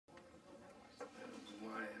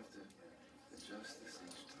adjust this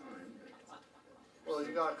each time. Well,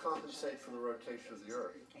 you got to compensate for the rotation of the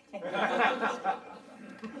Earth.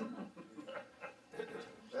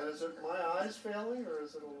 And is it my eyes failing, or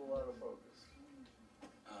is it a little out of focus?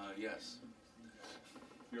 Yes.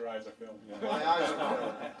 Your eyes are failing. My eyes are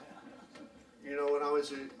failing. You know, when I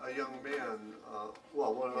was a young man,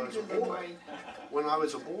 well, when I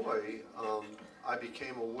was a boy, I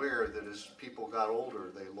became aware that as people got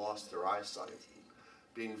older, they lost their eyesight.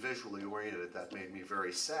 Being visually oriented, that made me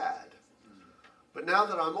very sad. But now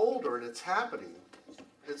that I'm older and it's happening,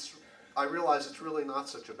 I realize it's really not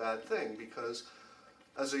such a bad thing, because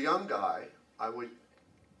as a young guy, I would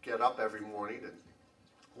get up every morning and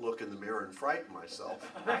look in the mirror and frighten myself.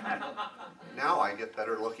 Now I get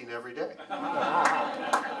better looking every day.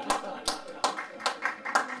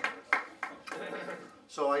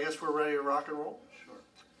 So I guess we're ready to rock and roll? Sure.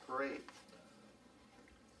 Great.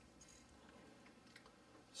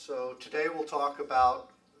 So today we'll talk about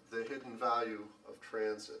the hidden value of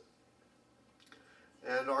transit.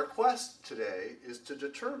 And our quest today is to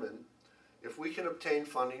determine if we can obtain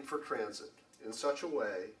funding for transit in such a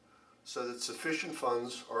way so that sufficient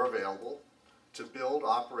funds are available to build,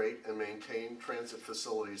 operate, and maintain transit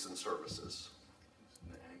facilities and services.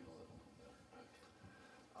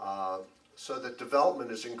 So that development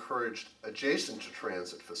is encouraged adjacent to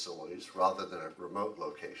transit facilities rather than at remote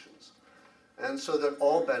locations. And so that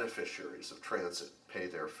all beneficiaries of transit pay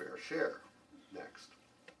their fair share. Next.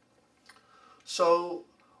 So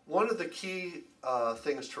one of the key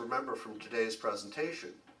things to remember from today's presentation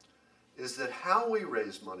is that how we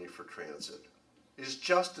raise money for transit is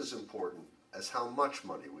just as important as how much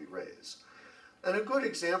money we raise. And a good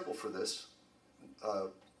example for this,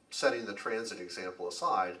 setting the transit example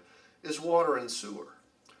aside, is water and sewer.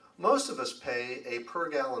 Most of us pay a per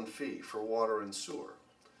gallon fee for water and sewer.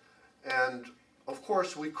 And of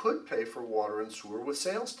course we could pay for water and sewer with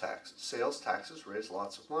sales taxes. Sales taxes raise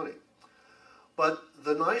lots of money. But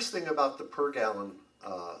the nice thing about the per gallon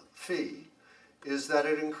fee is that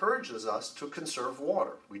it encourages us to conserve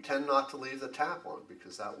water. We tend not to leave the tap on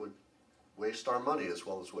because that would waste our money as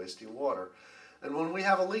well as wasting water. And when we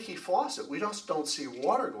have a leaky faucet, we just don't see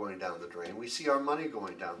water going down the drain, we see our money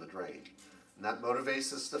going down the drain. And that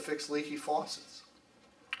motivates us to fix leaky faucets.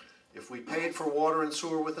 If we paid for water and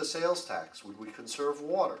sewer with a sales tax, would we conserve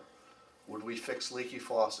water? Would we fix leaky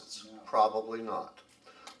faucets? No. Probably not.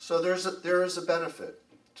 So there is a benefit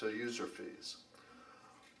to user fees.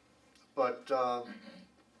 But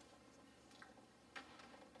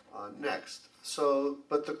next. So,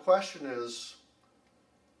 but the question is,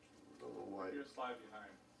 I don't know why. Your slide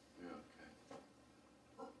behind. Yeah,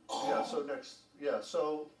 okay. Yeah, so next. Yeah,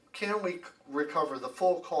 so can we recover the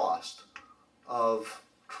full cost of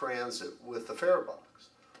transit with the fare box?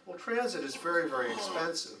 Well, transit is very, very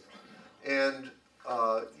expensive. And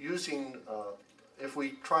if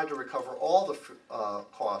we tried to recover all the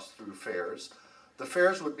costs through fares, the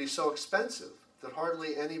fares would be so expensive that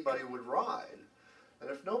hardly anybody would ride. And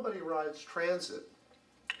if nobody rides transit,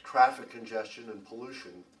 traffic congestion and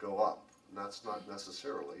pollution go up. And that's not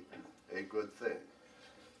necessarily a good thing.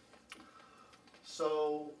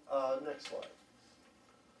 So, next slide.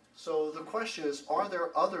 So the question is, are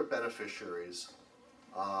there other beneficiaries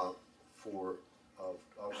of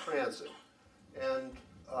transit? And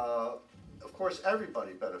of course,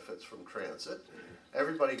 everybody benefits from transit.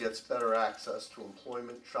 Everybody gets better access to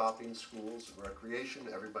employment, shopping, schools, and recreation.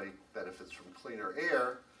 Everybody benefits from cleaner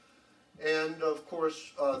air. And of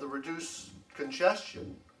course, the reduced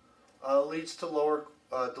congestion leads to lower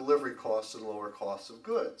delivery costs and lower costs of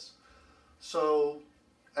goods. So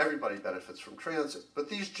everybody benefits from transit. But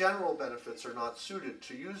these general benefits are not suited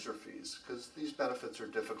to user fees because these benefits are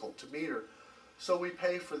difficult to meter. So we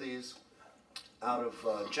pay for these out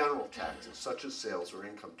of general taxes, such as sales or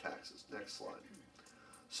income taxes. Next slide.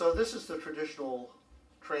 So this is the traditional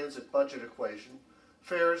transit budget equation.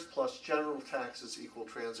 Fares plus general taxes equal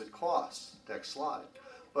transit costs. Next slide.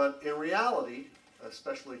 But in reality,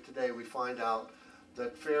 especially today, we find out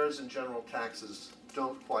that fares and general taxes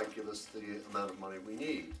don't quite give us the amount of money we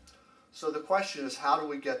need. So the question is, how do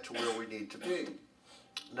we get to where we need to be?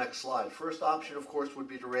 Next slide. First option, of course, would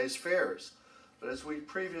be to raise fares. But as we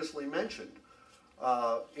previously mentioned,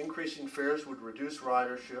 increasing fares would reduce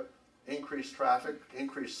ridership, increase traffic,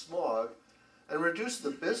 increase smog, and reduce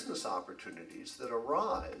the business opportunities that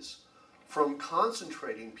arise from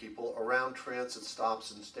concentrating people around transit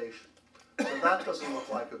stops and stations. So that doesn't look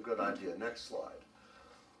like a good idea. Next slide.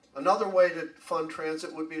 Another way to fund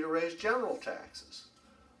transit would be to raise general taxes.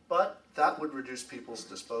 But that would reduce people's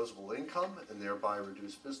disposable income and thereby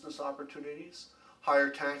reduce business opportunities. Higher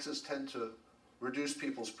taxes tend to reduce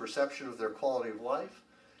people's perception of their quality of life,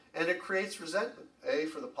 and it creates resentment, A,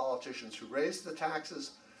 for the politicians who raise the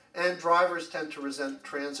taxes, and drivers tend to resent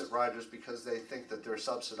transit riders because they think that they're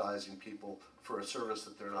subsidizing people for a service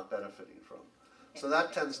that they're not benefiting from. So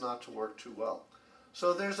that tends not to work too well.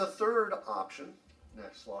 So there's a third option.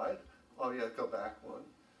 Next slide. Oh yeah, go back one.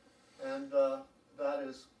 And that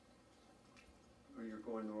is, oh, you're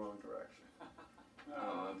going the wrong direction.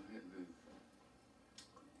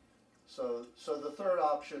 So the third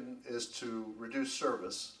option is to reduce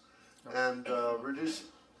service, and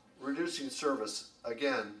reducing service,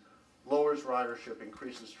 again, lowers ridership,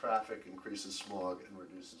 increases traffic, increases smog, and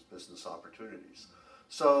reduces business opportunities.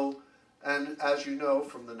 So, and as you know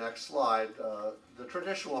from the next slide, the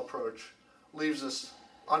traditional approach leaves us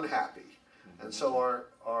unhappy. And so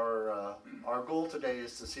our goal today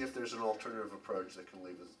is to see if there's an alternative approach that can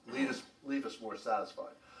leave us more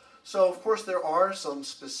satisfied. So of course there are some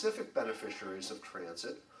specific beneficiaries of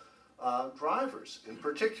transit, drivers in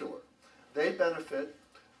particular. They benefit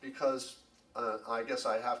because, I guess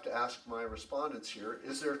I have to ask my respondents here,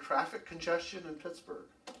 is there traffic congestion in Pittsburgh?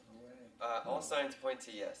 All signs point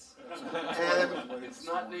to yes. And It's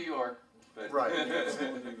not New York, but. right,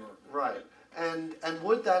 right. And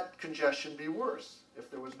would that congestion be worse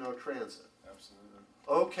if there was no transit? Absolutely.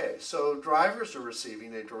 Okay, so drivers are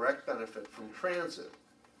receiving a direct benefit from transit.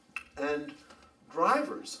 And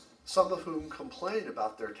drivers, some of whom complain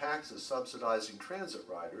about their taxes subsidizing transit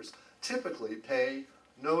riders, typically pay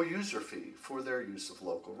no user fee for their use of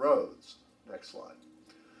local roads. Next slide.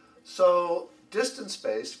 So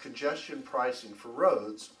distance-based congestion pricing for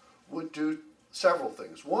roads would do several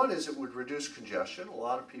things. One is it would reduce congestion. A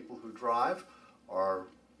lot of people who drive are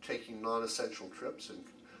taking non-essential trips and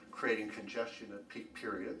creating congestion at peak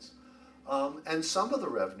periods. And some of the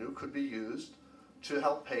revenue could be used to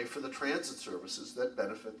help pay for the transit services that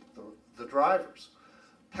benefit the drivers.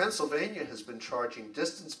 Pennsylvania has been charging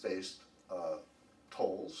distance-based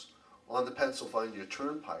tolls on the Pennsylvania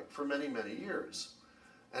Turnpike for many, many years.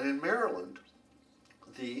 And in Maryland,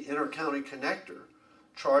 the Inter-County Connector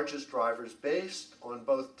charges drivers based on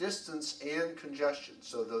both distance and congestion.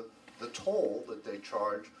 So the toll that they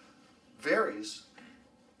charge varies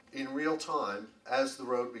in real time as the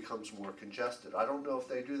road becomes more congested. I don't know if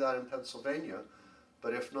they do that in Pennsylvania,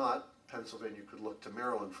 but if not, Pennsylvania could look to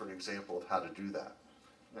Maryland for an example of how to do that.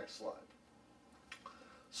 Next slide.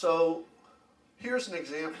 So here's an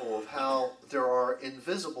example of how there are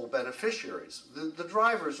invisible beneficiaries. The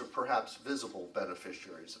drivers are perhaps visible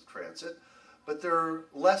beneficiaries of transit, but there are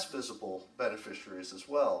less visible beneficiaries as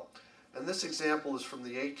well. And this example is from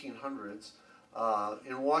the 1800s.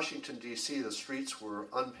 In Washington, D.C., the streets were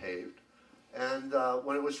unpaved. And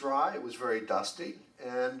when it was dry, it was very dusty.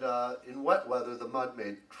 And in wet weather, the mud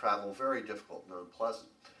made travel very difficult and unpleasant.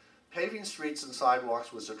 Paving streets and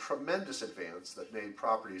sidewalks was a tremendous advance that made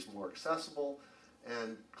properties more accessible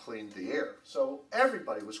and cleaned the air. So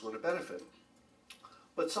everybody was going to benefit.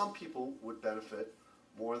 But some people would benefit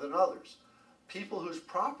more than others. People whose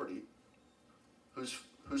property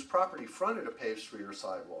fronted a paved street or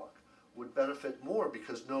sidewalk would benefit more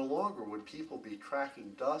because no longer would people be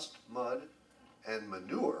tracking dust, mud, and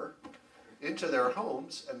manure into their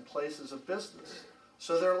homes and places of business.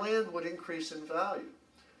 So their land would increase in value.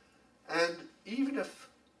 And even if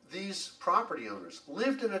these property owners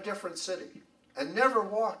lived in a different city and never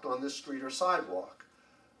walked on this street or sidewalk,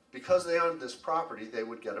 because they owned this property, they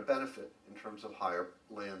would get a benefit in terms of higher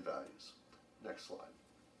land values. Next slide.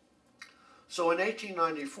 So in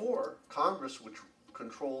 1894, Congress, which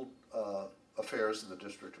controlled affairs in the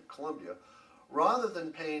District of Columbia, rather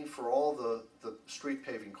than paying for all the street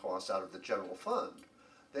paving costs out of the general fund,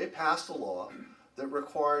 they passed a law that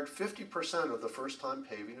required 50% of the first-time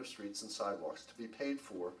paving of streets and sidewalks to be paid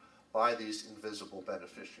for by these invisible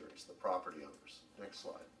beneficiaries, the property owners. Next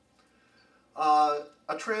slide.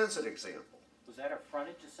 A transit example. Was that a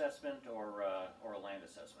frontage assessment or a land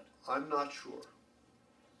assessment? I'm not sure.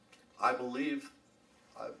 I believe,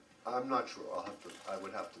 I'm not sure. I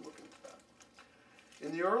would have to look into that.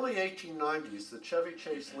 In the early 1890s, the Chevy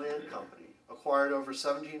Chase Land Company acquired over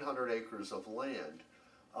 1,700 acres of land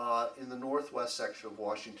in the northwest section of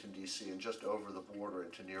Washington, D.C., and just over the border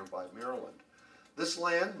into nearby Maryland. This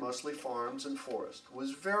land, mostly farms and forest,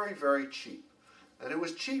 was very, very cheap. And it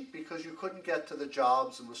was cheap because you couldn't get to the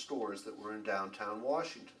jobs and the stores that were in downtown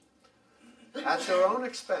Washington. At their own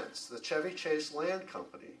expense, the Chevy Chase Land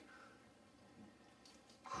Company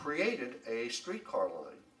created a streetcar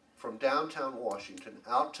line from downtown Washington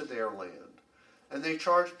out to their land, and they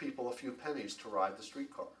charged people a few pennies to ride the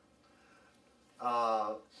streetcar.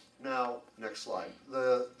 Now, next slide.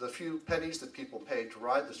 The few pennies that people paid to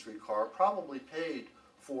ride the streetcar probably paid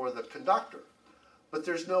for the conductor, but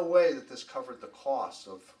there's no way that this covered the cost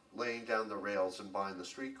of laying down the rails and buying the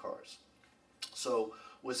streetcars. So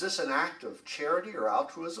was this an act of charity or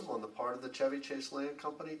altruism on the part of the Chevy Chase Land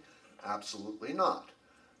Company? Absolutely not.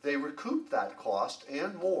 They recouped that cost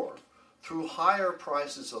and more through higher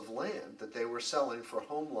prices of land that they were selling for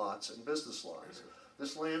home lots and business lots.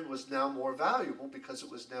 This land was now more valuable because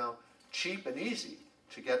it was now cheap and easy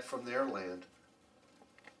to get from their land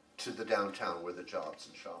to the downtown where the jobs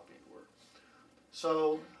and shopping were.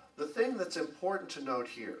 So the thing that's important to note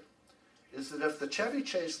here is that if the Chevy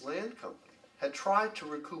Chase Land Company had tried to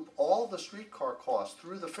recoup all the streetcar costs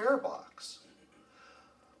through the fare box,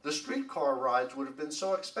 the streetcar rides would have been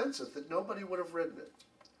so expensive that nobody would have ridden it.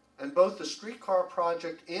 And both the streetcar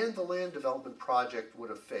project and the land development project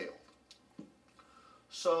would have failed.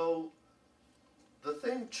 So the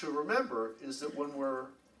thing to remember is that when we're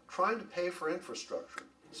trying to pay for infrastructure,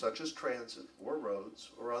 such as transit or roads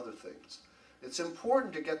or other things, it's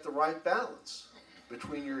important to get the right balance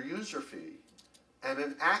between your user fee and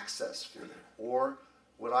an access fee, or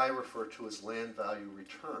what I refer to as land value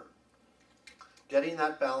return. Getting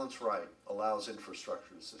that balance right allows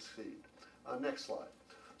infrastructure to succeed. Next slide.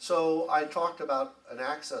 So I talked about an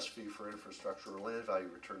access fee for infrastructure or land value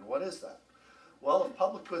return. What is that? Well, if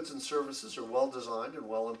public goods and services are well designed and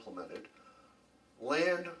well implemented,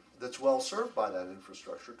 land that's well served by that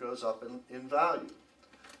infrastructure goes up in value.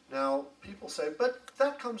 Now, people say, but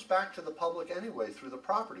that comes back to the public anyway through the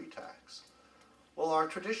property tax. Well, our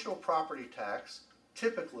traditional property tax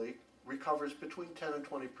typically recovers between 10 and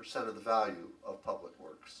 20% of the value of public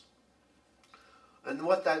works. And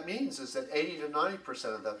what that means is that 80 to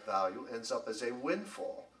 90% of that value ends up as a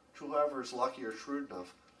windfall to whoever is lucky or shrewd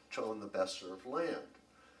enough to own the best served land.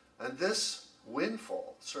 And this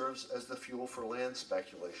windfall serves as the fuel for land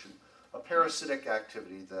speculation, a parasitic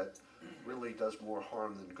activity that really does more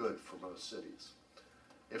harm than good for most cities.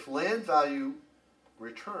 If land value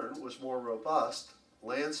return was more robust,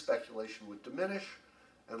 land speculation would diminish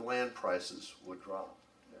and land prices would drop.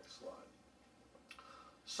 Next slide.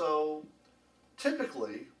 So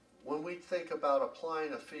typically, when we think about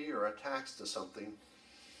applying a fee or a tax to something,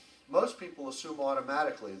 most people assume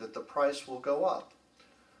automatically that the price will go up.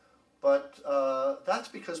 But that's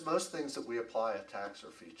because most things that we apply a tax or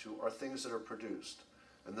fee to are things that are produced,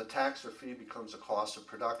 and the tax or fee becomes a cost of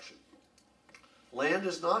production. Land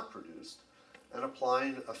is not produced, and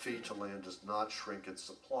applying a fee to land does not shrink its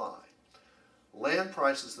supply. Land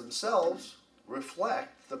prices themselves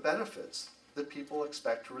reflect the benefits that people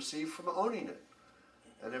expect to receive from owning it.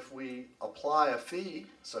 And if we apply a fee,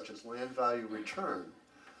 such as land value return,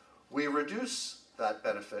 we reduce that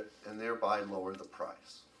benefit and thereby lower the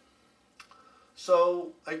price.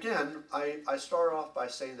 So again, I start off by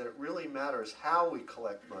saying that it really matters how we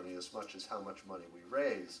collect money as much as how much money we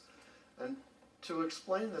raise. And to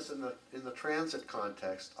explain this in the transit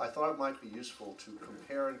context, I thought it might be useful to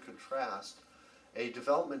compare and contrast a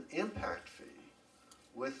development impact fee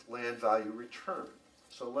with land value return.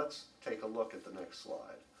 So let's take a look at the next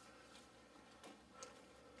slide.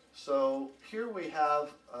 So here we have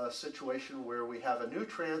a situation where we have a new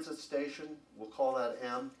transit station, we'll call that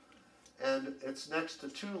M, and it's next to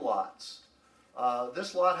two lots.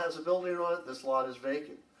 This lot has a building on it, this lot is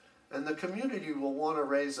vacant. And the community will want to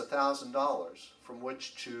raise $1,000 from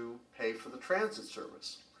which to pay for the transit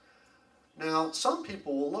service. Now, some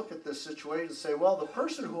people will look at this situation and say, well, the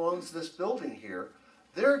person who owns this building here,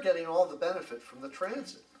 they're getting all the benefit from the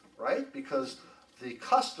transit, right? Because the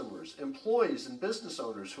customers, employees, and business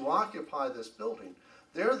owners who occupy this building,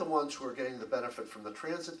 they're the ones who are getting the benefit from the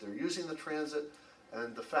transit, they're using the transit,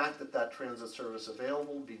 and the fact that that transit service is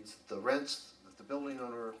available means that the rents that the building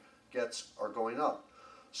owner gets are going up.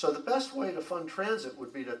 So the best way to fund transit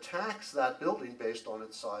would be to tax that building based on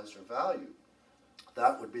its size or value.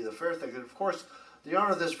 That would be the fair thing. And of course, the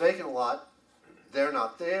owner of this vacant lot, they're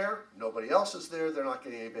not there, nobody else is there, they're not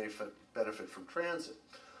getting any benefit from transit.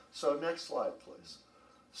 So next slide, please.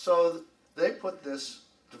 So they put this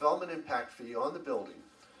development impact fee on the building,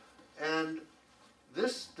 and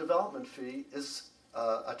this development fee is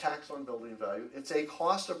a tax on building value. It's a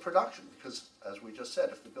cost of production because, as we just said,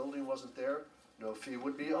 if the building wasn't there, no fee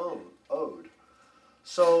would be owed.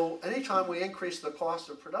 So anytime we increase the cost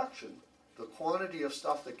of production, the quantity of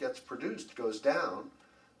stuff that gets produced goes down,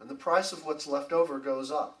 and the price of what's left over goes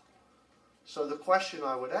up. So the question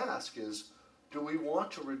I would ask is, do we want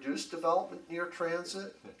to reduce development near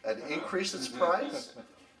transit and increase its price?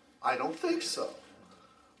 I don't think so.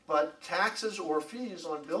 But taxes or fees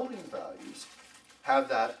on building values have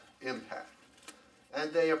that impact.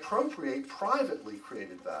 and they appropriate privately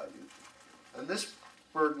created value. And this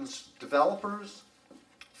burdens developers,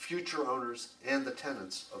 future owners, and the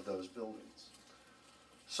tenants of those buildings.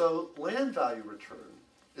 So land value return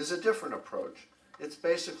is a different approach. It's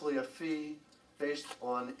basically a fee based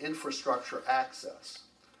on infrastructure access.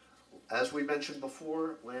 As we mentioned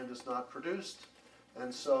before, land is not produced,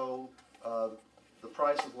 and so the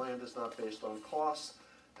price of land is not based on costs,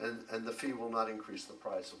 and the fee will not increase the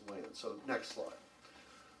price of land. So next slide.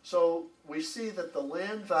 So we see that the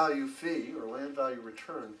land value fee, or land value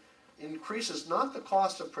return, increases not the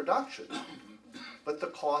cost of production, but the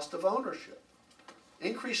cost of ownership.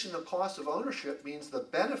 Increasing the cost of ownership means the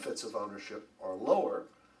benefits of ownership are lower,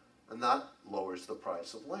 and that lowers the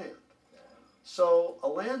price of land. So a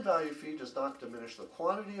land value fee does not diminish the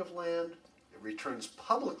quantity of land, it returns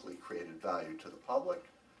publicly created value to the public,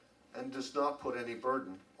 and does not put any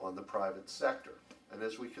burden on the private sector. And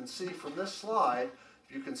as we can see from this slide,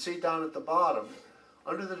 if you can see down at the bottom,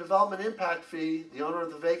 under the development impact fee, the owner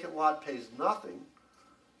of the vacant lot pays nothing,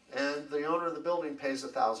 and the owner of the building pays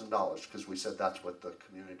 $1,000, because we said that's what the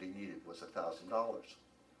community needed, was $1,000.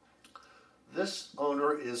 This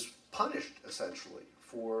owner is punished, essentially,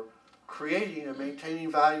 for creating and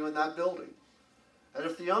maintaining value in that building. And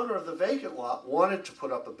if the owner of the vacant lot wanted to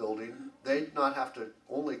put up a building, they'd not have to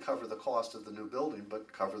only cover the cost of the new building,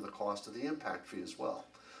 but cover the cost of the impact fee as well.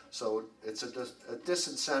 So it's a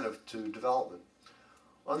disincentive to development.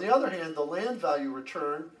 On the other hand, the land value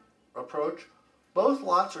return approach, both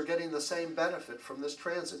lots are getting the same benefit from this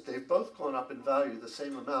transit. They've both gone up in value the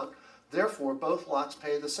same amount, therefore both lots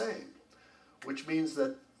pay the same, which means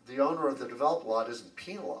that the owner of the developed lot isn't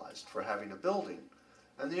penalized for having a building,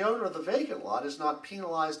 and the owner of the vacant lot is not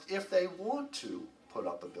penalized if they want to put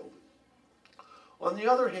up a building. On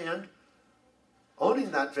the other hand,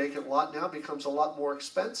 owning that vacant lot now becomes a lot more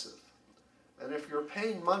expensive. And if you're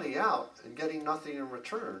paying money out and getting nothing in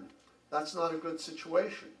return, that's not a good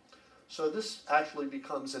situation. So this actually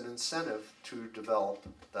becomes an incentive to develop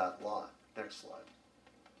that lot. Next slide.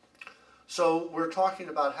 So we're talking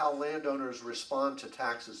about how landowners respond to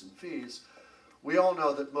taxes and fees. We all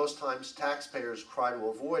know that most times taxpayers try to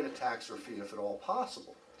avoid a tax or fee if at all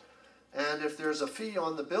possible. And if there's a fee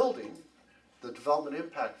on the building, the development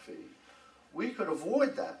impact fee, we could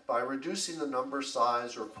avoid that by reducing the number,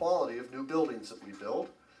 size, or quality of new buildings that we build.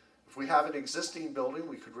 If we have an existing building,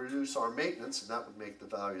 we could reduce our maintenance, and that would make the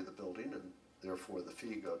value of the building, and therefore the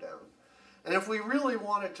fee go down. And if we really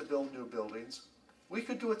wanted to build new buildings, we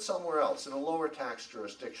could do it somewhere else, in a lower tax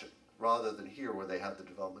jurisdiction, rather than here where they have the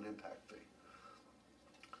development impact fee.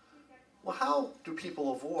 Well, how do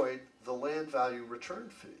people avoid the land value return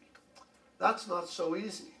fee? That's not so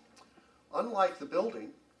easy. Unlike the building,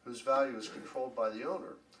 whose value is controlled by the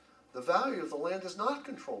owner, the value of the land is not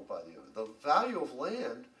controlled by the owner. The value of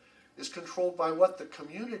land is controlled by what the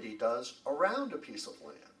community does around a piece of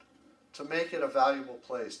land to make it a valuable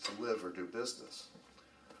place to live or do business.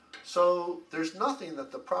 So there's nothing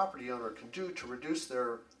that the property owner can do to reduce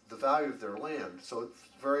the value of their land, so it's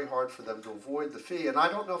very hard for them to avoid the fee. And I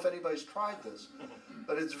don't know if anybody's tried this,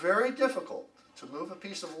 but it's very difficult to move a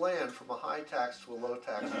piece of land from a high tax to a low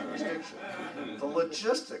tax jurisdiction. The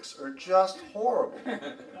logistics are just horrible.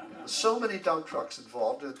 There's so many dump trucks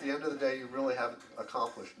involved, and at the end of the day, you really haven't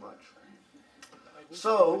accomplished much.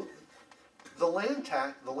 So the land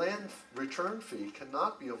return fee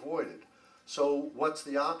cannot be avoided. So what's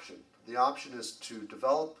the option? The option is to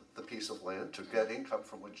develop the piece of land to get income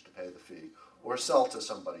from which to pay the fee, or sell to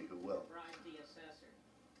somebody who will. Bribe the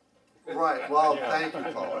assessor. Right, well, thank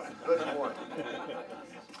you, Paula. Good point.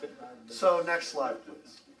 So next slide,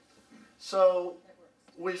 please. So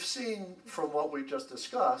we've seen from what we just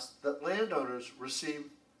discussed that landowners receive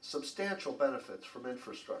substantial benefits from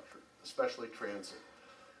infrastructure, especially transit.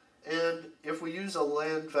 And if we use a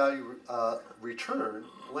land value return,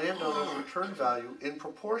 landowners return value in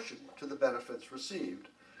proportion to the benefits received.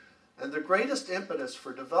 And the greatest impetus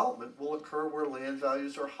for development will occur where land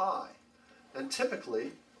values are high. And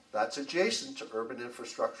typically, that's adjacent to urban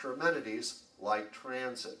infrastructure amenities like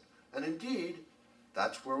transit. And indeed,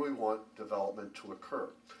 that's where we want development to occur.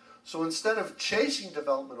 So instead of chasing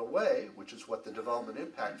development away, which is what the development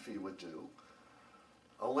impact fee would do,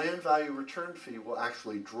 a land value return fee will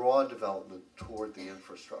actually draw development toward the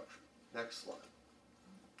infrastructure. Next slide.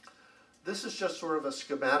 This is just sort of a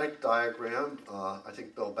schematic diagram. I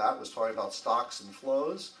think Bill Batt was talking about stocks and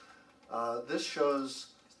flows. This shows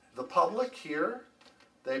the public here.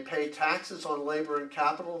 They pay taxes on labor and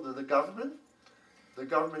capital to the government. The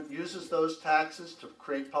government uses those taxes to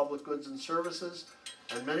create public goods and services,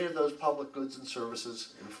 and many of those public goods and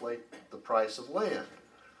services inflate the price of land.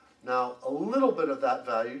 Now, a little bit of that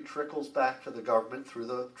value trickles back to the government through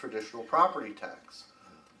the traditional property tax.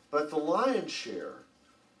 But the lion's share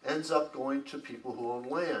ends up going to people who own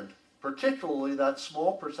land, particularly that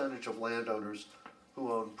small percentage of landowners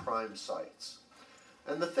who own prime sites.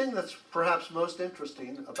 And the thing that's perhaps most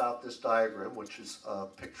interesting about this diagram, which is a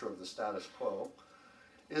picture of the status quo,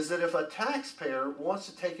 is that if a taxpayer wants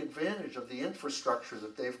to take advantage of the infrastructure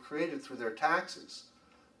that they've created through their taxes,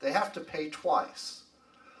 they have to pay twice.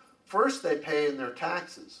 First, they pay in their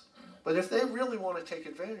taxes, but if they really want to take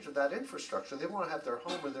advantage of that infrastructure, they want to have their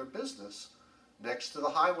home or their business next to the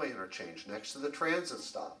highway interchange, next to the transit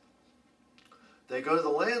stop. They go to the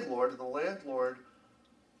landlord, and the landlord,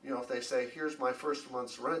 if they say, here's my first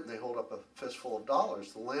month's rent, and they hold up a fistful of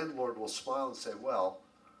dollars, the landlord will smile and say, well,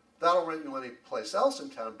 that'll rent you any place else in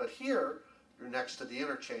town, but here, you're next to the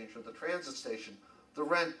interchange or the transit station, the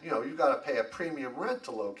rent, you've got to pay a premium rent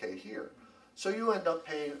to locate here. So you end up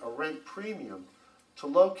paying a rent premium to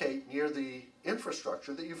locate near the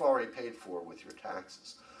infrastructure that you've already paid for with your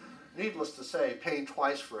taxes. Needless to say, paying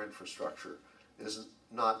twice for infrastructure is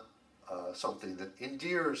not something that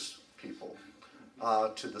endears people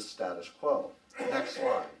to the status quo. Next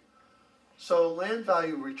slide. So land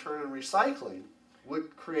value return and recycling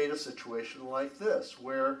would create a situation like this,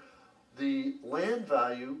 where the land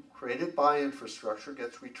value created by infrastructure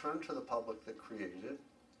gets returned to the public that created it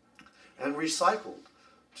and recycled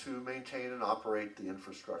to maintain and operate the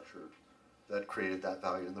infrastructure that created that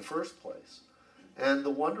value in the first place. And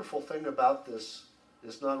the wonderful thing about this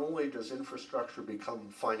is not only does infrastructure become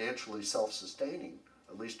financially self-sustaining,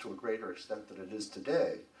 at least to a greater extent than it is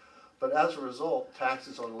today, but as a result,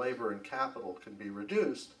 taxes on labor and capital can be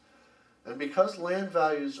reduced. And because land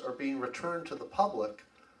values are being returned to the public,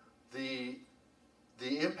 the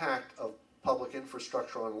impact of public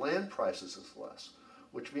infrastructure on land prices is less,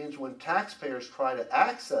 which means when taxpayers try to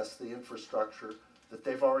access the infrastructure that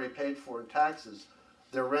they've already paid for in taxes,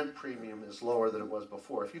 their rent premium is lower than it was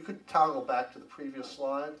before. If you could toggle back to the previous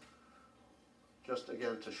slide, just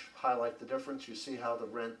again to highlight the difference, you see how the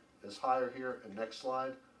rent is higher here, and next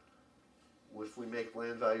slide. If we make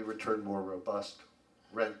land value return more robust,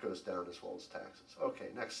 rent goes down as well as taxes. Okay,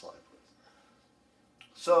 next slide, please.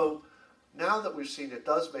 So now that we've seen it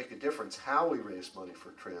does make a difference how we raise money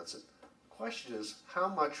for transit, the question is how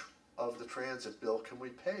much of the transit bill can we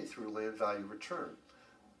pay through land value return?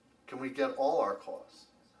 Can we get all our costs?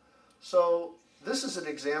 So this is an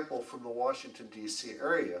example from the Washington, D.C.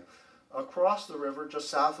 area. Across the river, just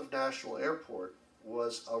south of National Airport,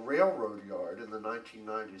 was a railroad yard in the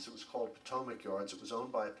 1990s. It was called Potomac Yards. It was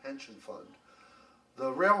owned by a pension fund.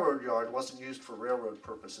 The railroad yard wasn't used for railroad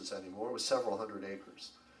purposes anymore. It was several hundred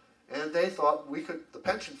acres. And they thought the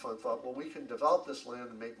pension fund thought, well, we can develop this land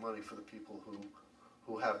and make money for the people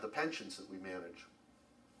who have the pensions that we manage.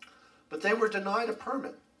 But they were denied a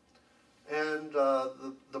permit. And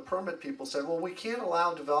the permit people said, well, we can't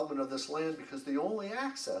allow development of this land because the only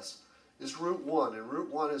access is Route 1, and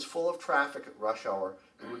Route 1 is full of traffic at rush hour.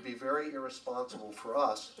 It would be very irresponsible for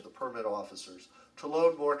us, the permit officers, to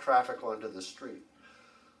load more traffic onto the street.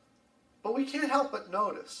 But we can't help but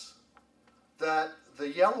notice that the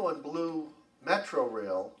yellow and blue Metro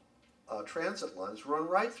Rail transit lines run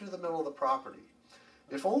right through the middle of the property.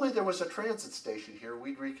 If only there was a transit station here,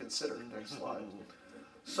 we'd reconsider. Next slide.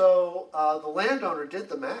 So the landowner did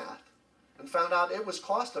the math and found out it was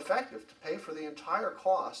cost effective to pay for the entire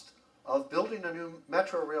cost of building a new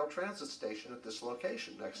Metro Rail transit station at this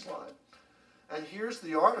location. Next slide. And here's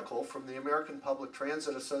the article from the American Public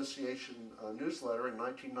Transit Association newsletter in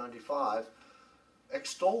 1995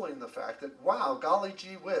 extolling the fact that, wow, golly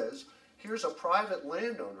gee whiz, here's a private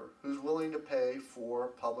landowner who's willing to pay for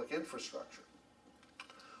public infrastructure.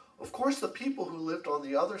 Of course, the people who lived on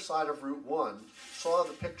the other side of Route 1 saw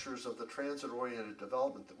the pictures of the transit-oriented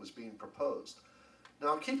development that was being proposed.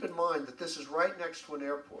 Now, keep in mind that this is right next to an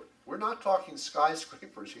airport. We're not talking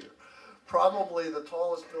skyscrapers here. Probably the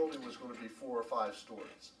tallest building was going to be 4 or 5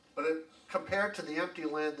 stories. But compared to the empty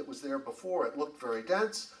land that was there before, it looked very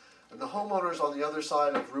dense, and the homeowners on the other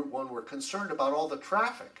side of Route 1 were concerned about all the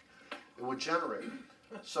traffic it would generate.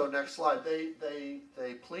 So next slide,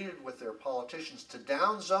 they pleaded with their politicians to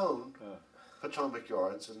downzone Potomac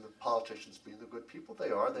Yards, and the politicians, being the good people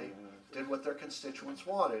they are, they did what their constituents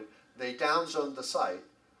wanted. They downzoned the site,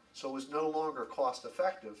 so it was no longer cost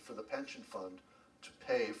effective for the pension fund to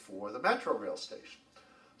pay for the Metro Rail station.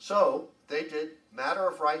 So they did matter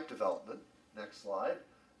of right development. Next slide.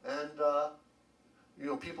 And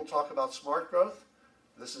people talk about smart growth.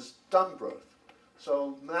 This is dumb growth.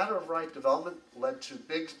 So matter of right development led to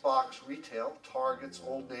big box retail, Targets,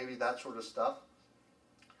 Old Navy, that sort of stuff.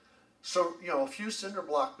 So, a few cinder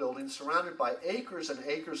block buildings surrounded by acres and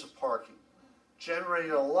acres of parking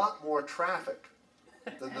generated a lot more traffic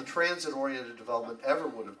than the transit-oriented development ever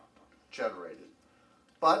would have generated.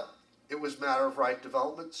 But it was matter of right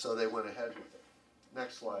development, so they went ahead with it.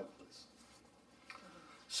 Next slide, please.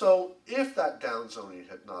 So if that downzoning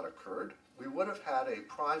had not occurred, we would have had a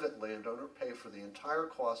private landowner pay for the entire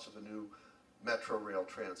cost of a new Metro Rail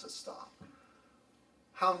transit stop.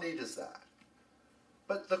 How neat is that?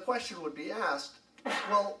 But the question would be asked,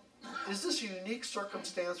 well, is this a unique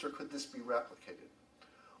circumstance or could this be replicated?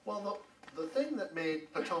 Well, the thing that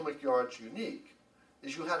made Potomac Yards unique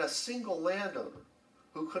is you had a single landowner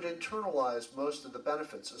who could internalize most of the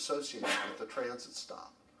benefits associated with the transit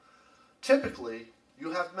stop. Typically,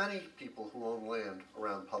 you have many people who own land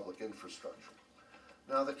around public infrastructure.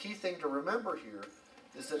 Now, the key thing to remember here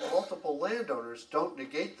is that multiple landowners don't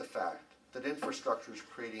negate the fact that infrastructure is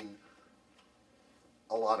creating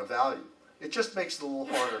a lot of value. It just makes it a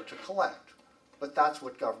little harder to collect, but that's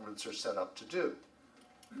what governments are set up to do.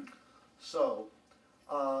 So,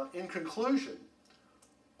 in conclusion,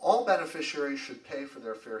 all beneficiaries should pay for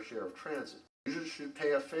their fair share of transit. Users should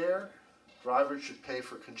pay a fare, drivers should pay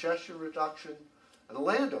for congestion reduction, and the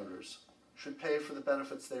landowners should pay for the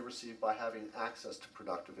benefits they receive by having access to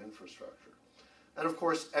productive infrastructure. And of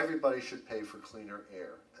course, everybody should pay for cleaner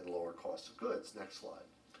air and lower cost of goods. Next slide.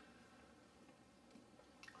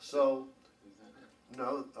 So,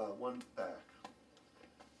 no, one back.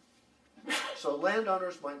 So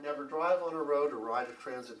landowners might never drive on a road or ride a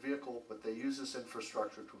transit vehicle, but they use this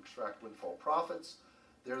infrastructure to extract windfall profits.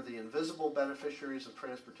 They're the invisible beneficiaries of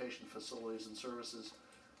transportation facilities and services.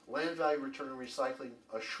 Land value return and recycling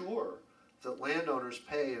assure that landowners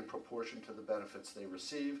pay in proportion to the benefits they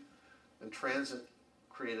receive, and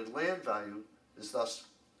transit-created land value is thus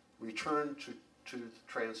returned to the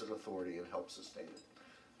transit authority and helps sustain it.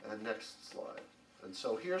 And next slide. And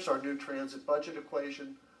so here's our new transit budget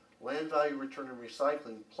equation. Land value return and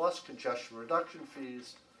recycling plus congestion reduction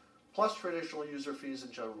fees plus traditional user fees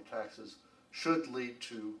and general taxes should lead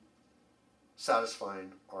to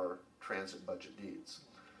satisfying our transit budget needs.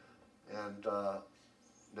 And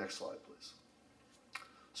next slide, please.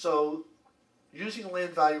 So using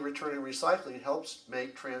land value return and recycling helps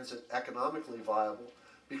make transit economically viable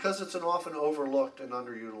because it's an often overlooked and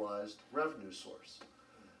underutilized revenue source.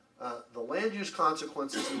 The land use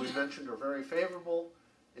consequences that we mentioned are very favorable.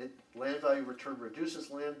 Land value return reduces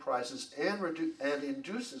land prices and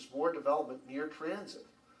induces more development near transit.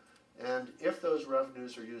 And if those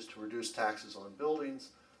revenues are used to reduce taxes on buildings,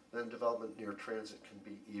 then development near transit can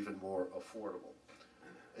be even more affordable.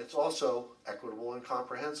 It's also equitable and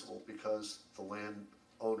comprehensible because the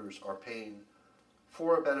landowners are paying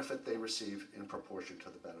for a benefit they receive in proportion to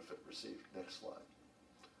the benefit received. Next slide.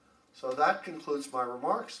 So that concludes my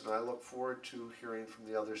remarks, and I look forward to hearing from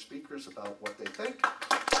the other speakers about what they think.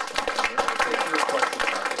 And I'll take your questions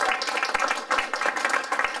after that.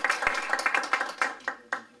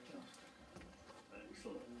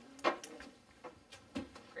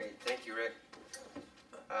 Great, thank you, Rick.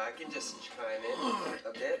 I can just chime in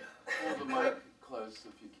a bit. Hold the mic close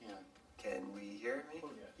if you can. Can we hear me?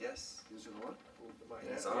 Yes. Is it on?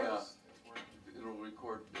 It is on. Yeah, it'll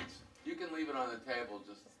record. You can leave it on the table,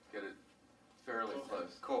 just get it fairly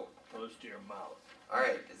close. Cool. Close to your mouth. All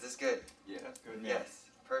right, is this good? Yeah. That's good. Yes,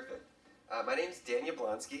 perfect. My name is Dan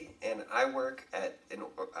Yablonsky, and I work at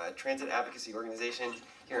a transit advocacy organization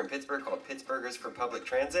here in Pittsburgh called Pittsburghers for Public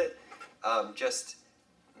Transit. Just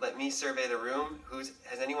let me survey the room.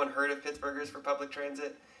 Has anyone heard of Pittsburghers for Public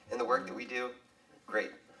Transit and the work that we do?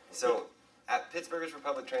 Great. So at Pittsburghers for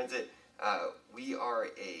Public Transit, we are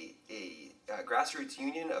a grassroots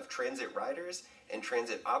union of transit riders and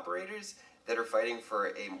transit operators that are fighting for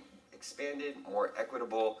a expanded, more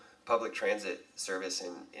equitable public transit service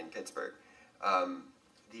in Pittsburgh.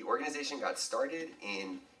 The organization got started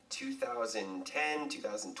in 2010,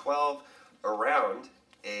 2012, around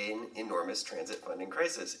an enormous transit funding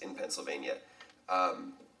crisis in Pennsylvania.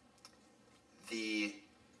 The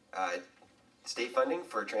state funding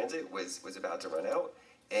for transit was about to run out,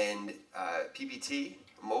 and PPT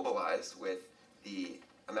mobilized with the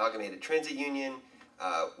Amalgamated Transit Union,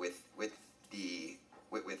 with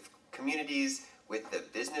communities, with the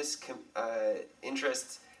business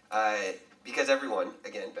interests, because everyone,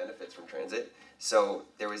 again, benefits from transit. So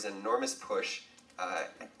there was an enormous push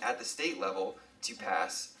at the state level to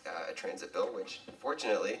pass a transit bill, which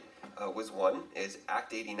fortunately was won. Is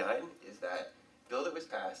Act 89 is that bill that was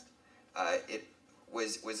passed. It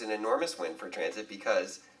was an enormous win for transit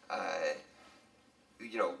because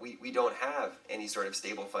we don't have any sort of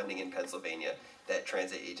stable funding in Pennsylvania that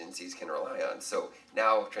transit agencies can rely on. So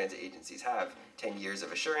now transit agencies have 10 years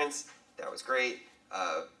of assurance. That was great.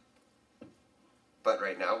 But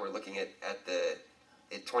right now we're looking at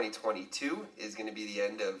 2022 is going to be the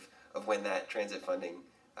end of when that transit funding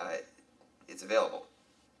is available.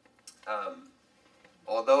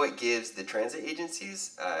 Although it gives the transit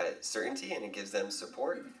agencies certainty and it gives them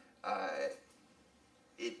support,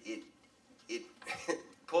 it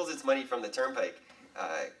pulls its money from the Turnpike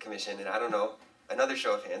Commission. And I don't know, another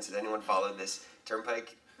show of hands, has anyone followed this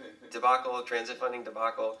Turnpike debacle, transit funding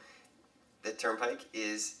debacle? The Turnpike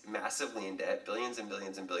is massively in debt, billions and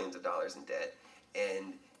billions and billions of dollars in debt,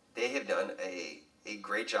 and they have done a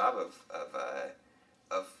great job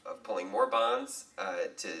of pulling more bonds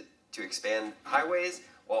to expand highways,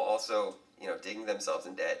 while also digging themselves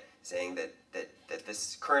in debt, saying that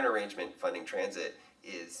this current arrangement funding transit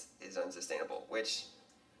is unsustainable. Which,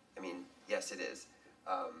 I mean, yes, it is.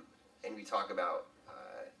 And we talk about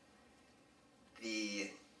the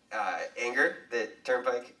anger that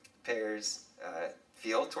Turnpike payers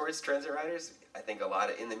feel towards transit riders. I think a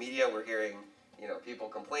lot in the media we're hearing people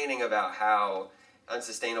complaining about how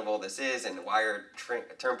unsustainable this is and why are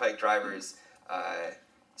Turnpike drivers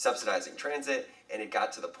subsidizing transit. And it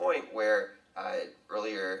got to the point where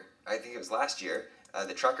earlier, I think it was last year,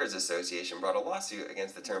 the Truckers Association brought a lawsuit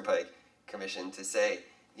against the Turnpike Commission to say,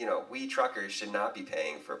 we truckers should not be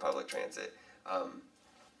paying for public transit.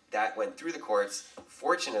 That went through the courts.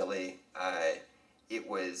 Fortunately, it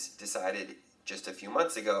was decided just a few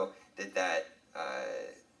months ago that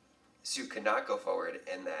suit could not go forward,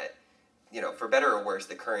 and that, for better or worse,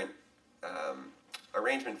 the current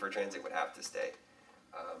arrangement for transit would have to stay.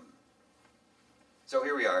 So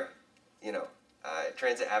here we are,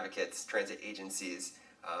 transit advocates, transit agencies,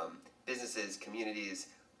 businesses, communities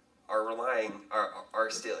are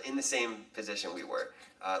still in the same position we were,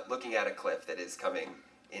 looking at a cliff that is coming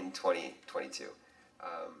in 2022.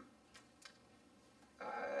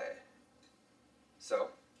 So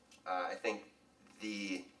I think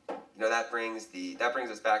that brings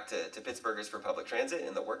us back to Pittsburghers for Public Transit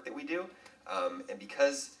and the work that we do, and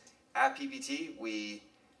because at PPT we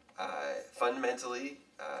fundamentally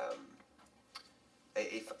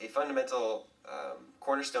a fundamental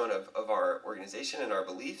cornerstone of our organization and our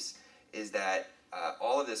beliefs is that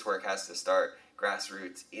all of this work has to start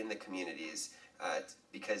grassroots in the communities,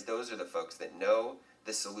 because those are the folks that know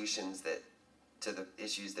the solutions to the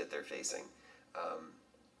issues that they're facing.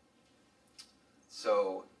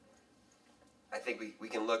 So I think we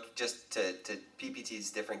can look just to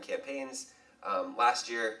PPT's different campaigns. Last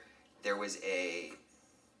year there was a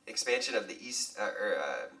expansion of the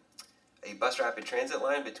a bus rapid transit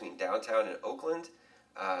line between downtown and Oakland.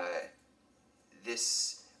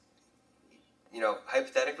 This,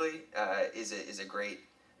 hypothetically, is a great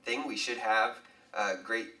thing. We should have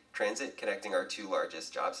great transit connecting our two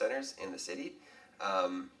largest job centers in the city.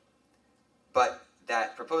 But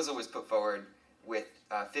that proposal was put forward with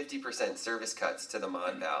 50% service cuts to the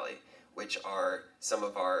Mon Valley, which are some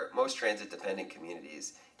of our most transit-dependent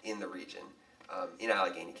communities in the region, in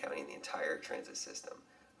Allegheny County, in the entire transit system.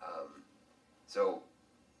 So,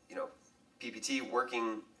 PPT,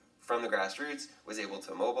 working from the grassroots, was able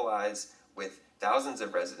to mobilize with thousands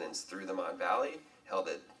of residents through the Mon Valley, held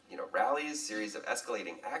rallies, series of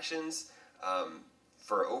escalating actions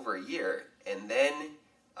for over a year, and then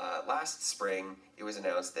last spring it was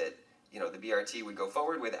announced that the BRT would go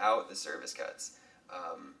forward without the service cuts,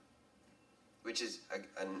 which is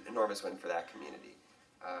an enormous win for that community.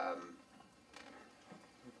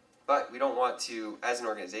 But we don't want to, as an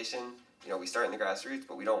organization, we start in the grassroots,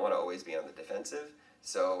 but we don't want to always be on the defensive.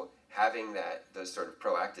 So having those sort of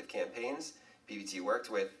proactive campaigns, PPT worked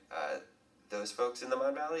with those folks in the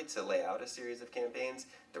Mon Valley to lay out a series of campaigns.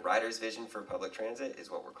 The Riders' Vision for Public Transit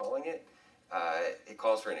is what we're calling it. It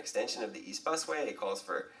calls for an extension of the East Busway. It calls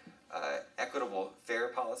for equitable fare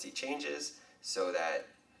policy changes so that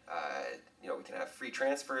we can have free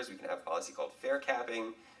transfers. We can have a policy called fare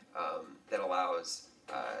capping that allows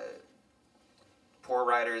poor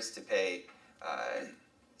riders to pay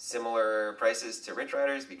similar prices to rich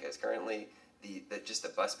riders, because currently just the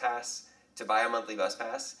bus pass, to buy a monthly bus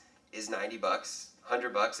pass, is $90,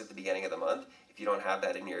 $100 at the beginning of the month. If you don't have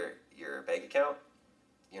that in your bank account,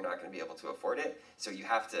 you're not going to be able to afford it. So you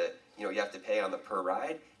have to pay on the per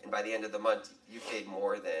ride, and by the end of the month, you've paid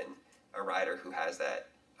more than a rider who has that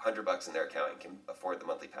 $100 in their account and can afford the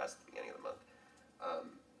monthly pass at the beginning of the month.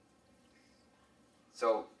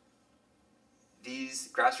 So these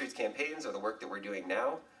grassroots campaigns are the work that we're doing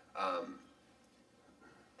now.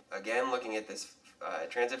 Again, looking at this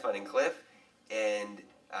transit funding cliff, And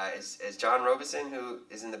as John Robeson, who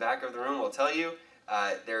is in the back of the room, will tell you,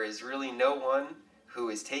 there is really no one who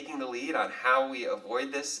is taking the lead on how we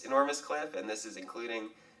avoid this enormous cliff, and this is including,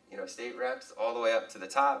 state reps all the way up to the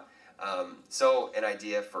top. So an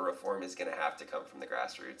idea for reform is going to have to come from the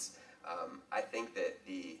grassroots. I think that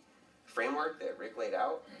the framework that Rick laid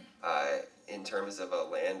out in terms of a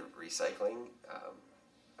land recycling,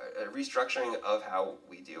 a restructuring of how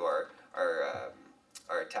we do our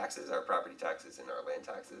taxes, our property taxes and our land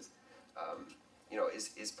taxes,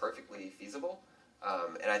 is perfectly feasible.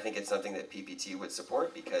 And I think it's something that PPT would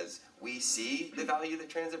support because we see the value that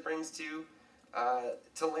transit brings to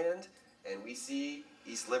land, and we see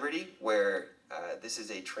East Liberty where this is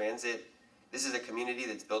a community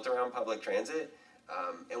that's built around public transit,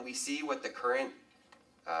 and we see what the current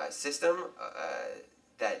system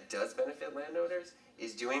that does benefit landowners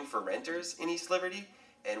is doing for renters in East Liberty,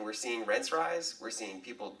 and we're seeing rents rise, we're seeing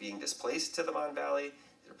people being displaced to the Mon Valley,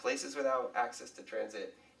 there are places without access to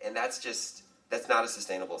transit, and that's not a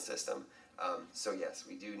sustainable system. So yes,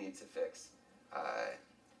 we do need to fix,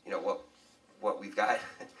 what we've got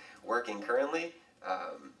working currently.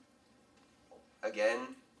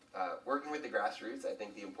 Working with the grassroots, I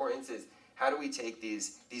think the importance is how do we take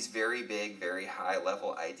these very big, very high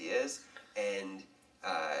level ideas and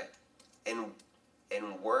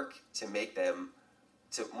work to make them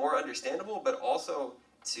more understandable, but also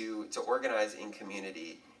to organize in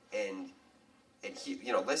community and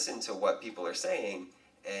listen to what people are saying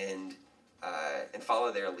and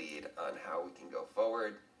follow their lead on how we can go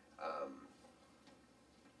forward.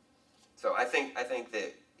 So I think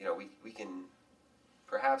that we can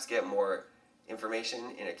perhaps get more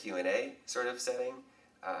information in a Q&A sort of setting,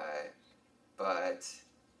 but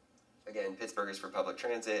again, Pittsburghers for Public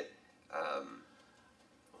Transit,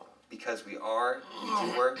 because we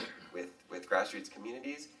do work with grassroots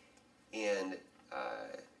communities and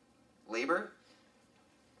labor.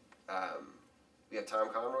 We have Tom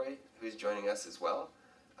Conway, who's joining us as well.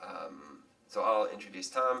 So I'll introduce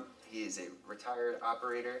Tom. He is a retired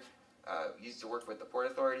operator. Used to work with the Port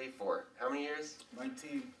Authority for how many years?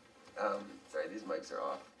 19. Sorry, these mics are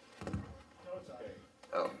off. No, it's okay.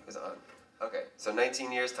 Oh, it was on. Okay, so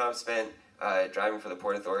 19 years Tom spent driving for the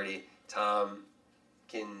Port Authority. Tom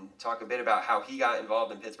can talk a bit about how he got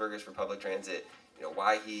involved in Pittsburghers for Public Transit,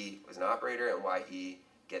 why he was an operator and why he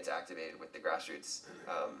gets activated with the grassroots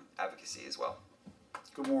advocacy as well.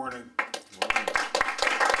 Good morning. Thank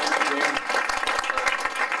you, Dan.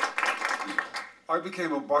 I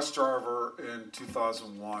became a bus driver in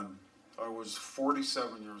 2001. I was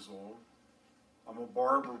 47 years old. I'm a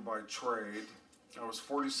barber by trade. I was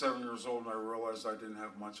 47 years old and I realized I didn't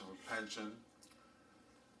have much of a pension.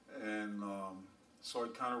 And so I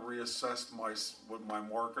kind of reassessed what my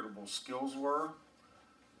marketable skills were.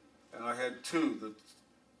 And I had two that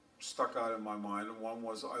stuck out in my mind. And one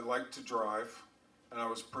was I liked to drive and I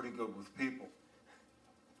was pretty good with people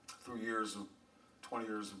through 20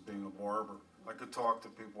 years of being a barber. I could talk to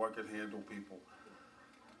people, I could handle people.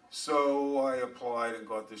 So I applied and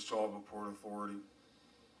got this job at Port Authority.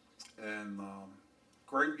 And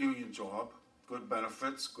great union job, good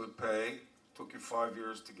benefits, good pay. Took you 5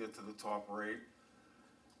 years to get to the top rate.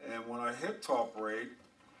 And when I hit top rate,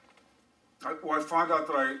 I found out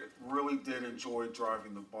that I really did enjoy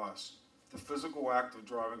driving the bus. The physical act of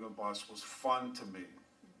driving a bus was fun to me,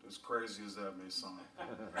 as crazy as that may sound.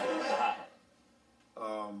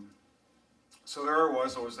 So there I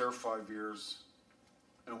was there 5 years,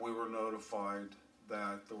 and we were notified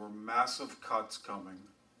that there were massive cuts coming.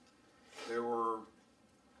 They were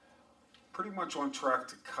pretty much on track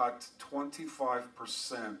to cut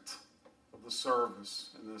 25% of the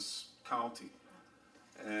service in this county.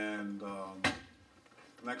 And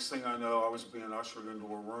next thing I know, I was being ushered into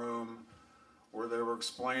a room where they were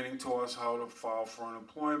explaining to us how to file for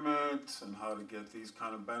unemployment and how to get these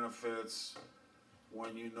kind of benefits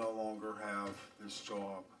when you no longer have this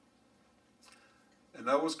job. And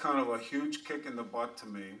that was kind of a huge kick in the butt to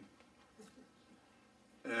me.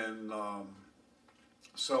 And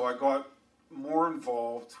so I got more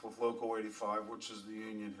involved with Local 85, which is the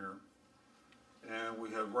union here. And we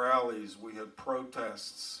had rallies, we had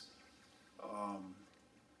protests.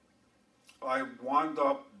 I wound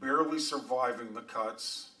up barely surviving the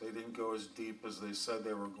cuts. They didn't go as deep as they said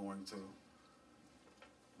they were going to.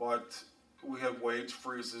 But we had wage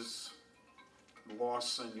freezes,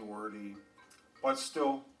 lost seniority, but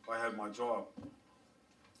still I had my job.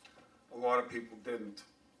 A lot of people didn't.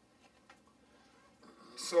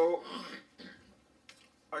 So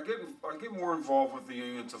I get more involved with the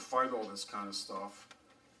union to fight all this kind of stuff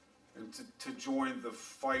and to join the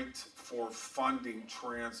fight for funding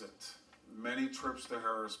transit. many trips to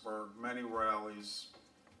Harrisburg, many rallies,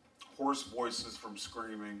 hoarse voices from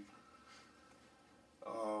screaming.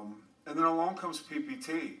 And then along comes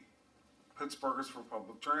PPT, Pittsburghers for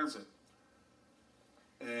Public Transit.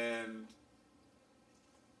 And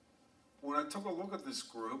when I took a look at this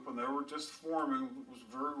group, and they were just forming, it was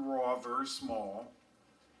very raw, very small,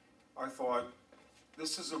 I thought,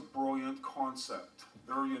 this is a brilliant concept.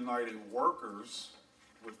 They're uniting workers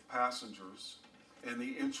with passengers and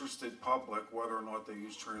the interested public, whether or not they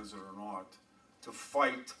use transit or not, to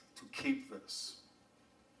fight to keep this.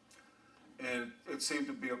 And it seemed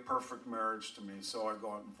to be a perfect marriage to me, so I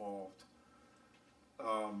got involved.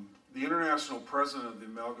 The international president of the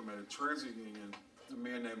Amalgamated Transit Union, a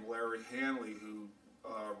man named Larry Hanley, who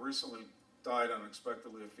recently died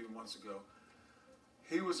unexpectedly a few months ago,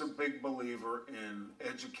 he was a big believer in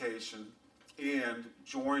education and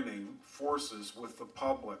joining forces with the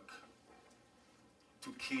public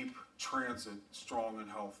to keep transit strong and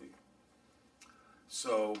healthy.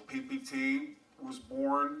 So PPT was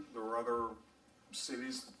born. There were other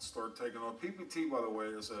cities that started taking on. PPT, by the way,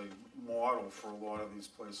 is a model for a lot of these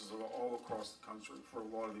places all across the country, for a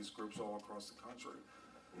lot of these groups all across the country.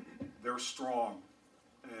 They're strong,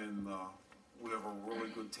 and we have a really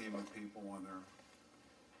good team of people on there.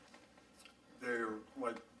 They're,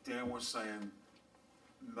 like Dan was saying,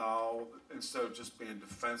 now, instead of just being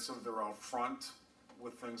defensive, they're out front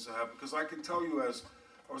with things that happen. Because I can tell you, as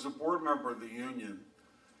I was a board member of the union,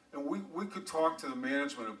 and we could talk to the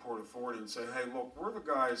management of Port Authority and say, hey, look, we're the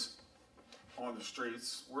guys on the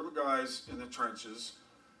streets, we're the guys in the trenches,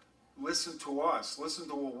 listen to us, listen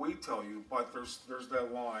to what we tell you, but there's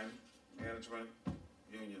that line, management,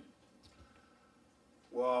 union.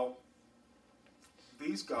 Well,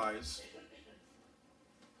 these guys,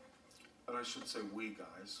 and I should say we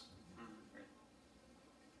guys,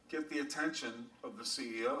 get the attention of the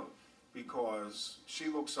CEO, because she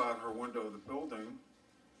looks out her window of the building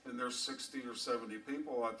and there's 60 or 70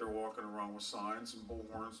 people out there walking around with signs and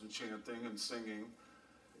bullhorns and chanting and singing.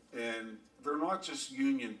 And they're not just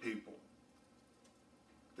union people.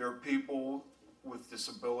 They're people with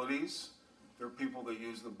disabilities. There are people that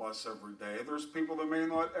use the bus every day. There's people that may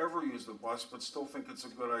not ever use the bus but still think it's a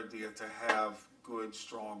good idea to have good,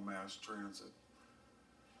 strong mass transit.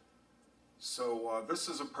 So this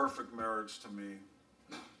is a perfect marriage to me.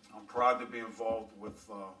 I'm proud to be involved with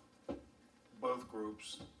both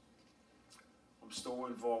groups. I'm still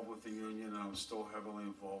involved with the union, and I'm still heavily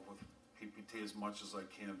involved with PPT as much as I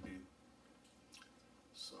can be.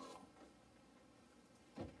 So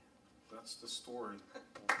that's the story.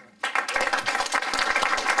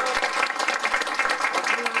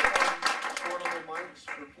 Portable mics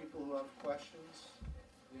for people who have questions.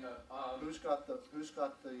 Yeah, Who's got the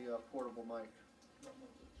portable mic?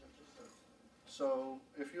 So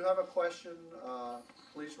if you have a question,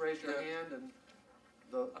 please raise your hand, and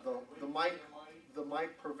the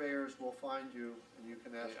mic purveyors will find you, and you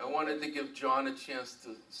can ask. I wanted to give John a chance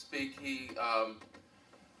to speak.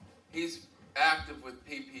 He's active with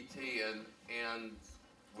PPT and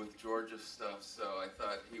with Georgia's stuff, so I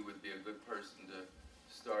thought he would be a good person to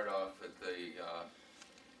start off at the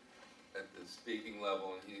speaking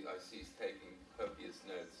level, and I see he's taking copious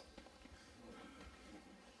notes.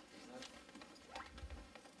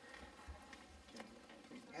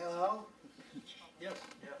 Hello? Yes.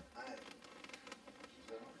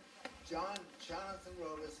 Jonathan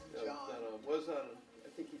Rodas and John. Was on. I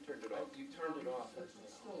think you turned it off. You turned it off.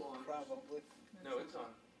 It's still on. Probably. No, it's on.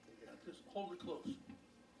 Just hold it close.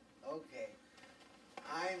 Okay.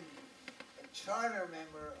 I'm a charter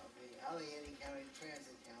member of the Allegheny County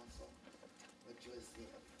Transit Council, which was the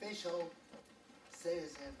official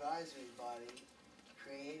citizen advisory body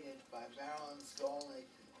created by Marilyn Skolnick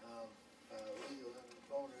of Legal Women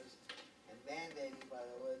Voters and mandated by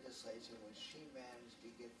the legislature, which she managed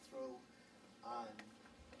to get through on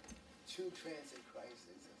 2 transit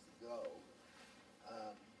crises ago.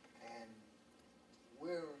 And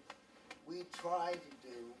we try to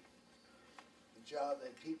do the job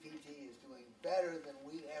that PPT is doing better than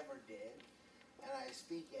we ever did. And I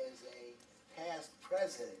speak as a past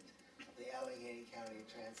president of the Allegheny County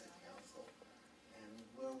Transit Council. And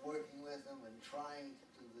we're working with them and trying to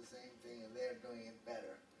do the same thing, and they're doing it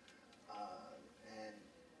better. And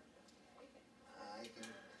I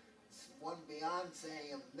can, one beyond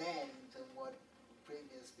saying amend to what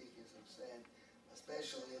previous speakers have said,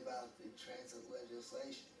 especially about the transit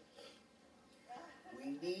legislation.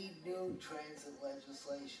 We need new transit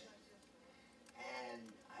legislation.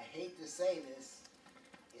 And I hate to say this,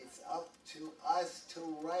 it's up to us to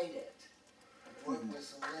write it and work with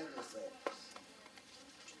some legislators.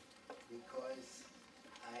 Because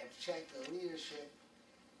I have checked the leadership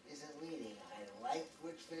isn't leading. I like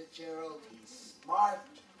Rich Fitzgerald, he's smart,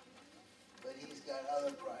 but he's got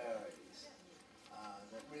other priorities.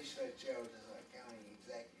 Rich Fitzgerald is our county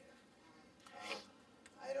executive.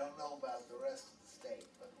 I don't know about the rest of the state,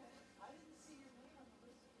 but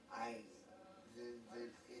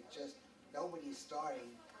it just, nobody's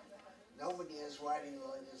starting, nobody is writing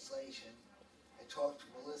legislation. I talked to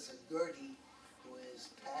Melissa Gertie, who is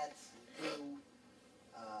Pat's new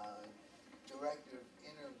director of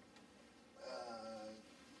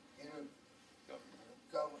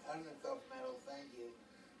intergovernmental, thank you,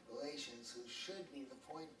 relations, who should be the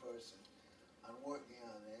point person on working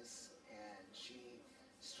on this, and she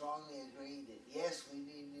strongly agreed that yes, we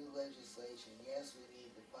need new legislation, yes, we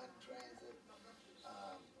need to fund transit.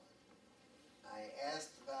 I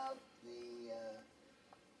asked about the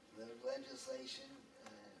legislation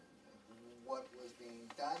and what was being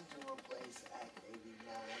done to replace Act 89,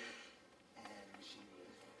 and she was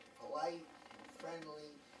polite and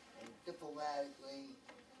friendly and diplomatically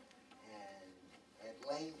and at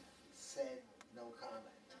length said no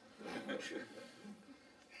comment.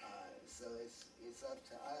 So it's up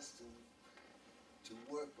to us to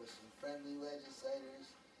work with some friendly legislators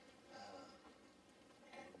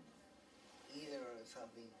and either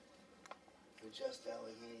something for just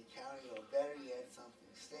Allegheny County, or better yet,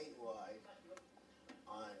 something statewide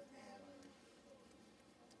on and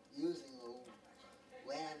using the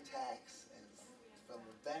land tax as from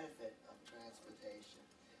the benefit of transportation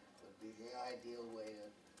would be the ideal way to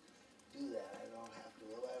do that. I don't have to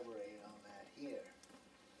elaborate on that here,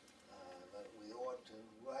 but we ought to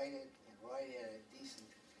write it and write in a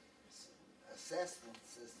decent assessment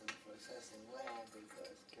system for assessing land,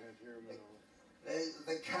 because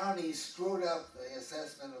the county screwed up the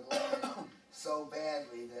assessment of land so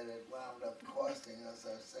badly that it wound up costing us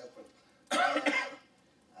our separate land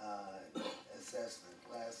assessment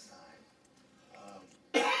last time.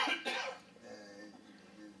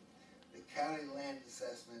 The county land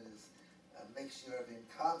assessment is a mixture of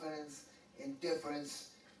incompetence, indifference,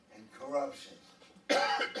 and corruption.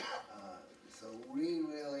 So we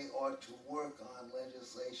really ought to work on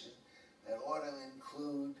legislation that ought to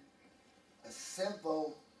include a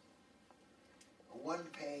simple,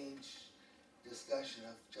 one-page discussion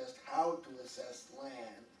of just how to assess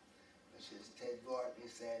land, which, as Ted Gartney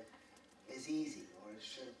said, is easy, or it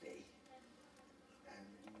should be. And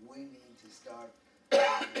we need to start, we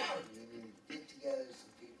need to get together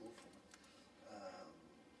some people from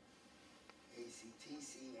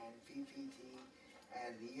ACTC and PPT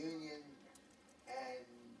and the union, and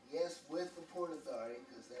yes, with the Port Authority,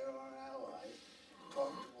 because they're our allies,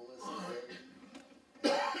 talk to Melissa Gertie,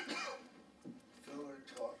 through her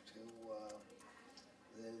talk to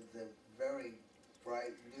the very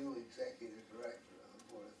bright new executive director of the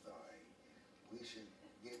Port Authority. We should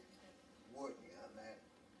get working on that.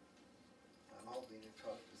 I'm hoping to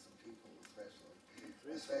talk to some people,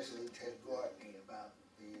 especially Ted Gartney, about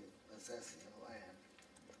the assessing of land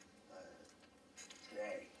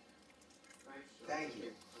today. Thank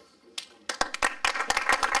you.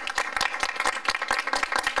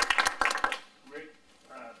 Rick,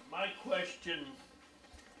 my question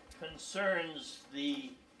concerns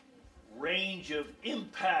the range of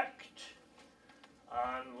impact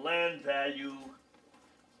on land value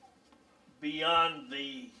beyond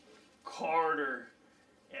the corridor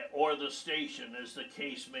or the station, as the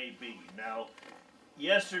case may be. Now,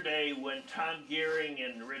 yesterday when Tom Gearing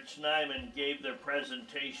and Rich Nyman gave their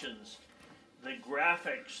presentations, the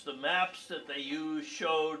graphics, the maps that they used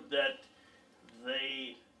showed that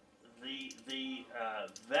the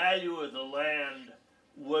value of the land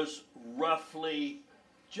was roughly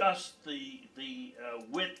just the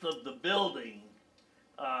width of the building,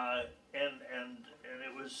 and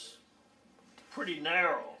it was pretty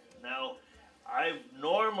narrow. Now, I've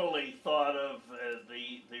normally thought of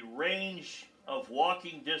the range of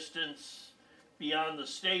walking distance beyond the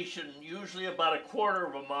station usually about a quarter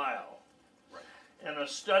of a mile. Right. And a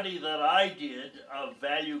study that I did of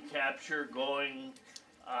value capture going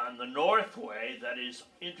on the Northway, that is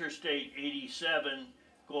Interstate 87,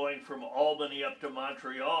 going from Albany up to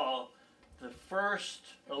Montreal, the first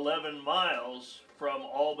 11 miles from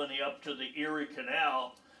Albany up to the Erie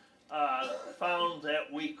Canal, found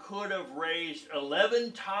that we could have raised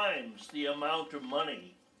 11 times the amount of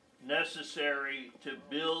money necessary to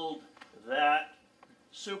build that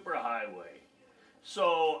superhighway.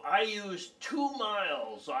 So I used 2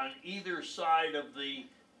 miles on either side of the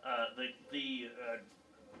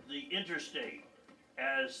interstate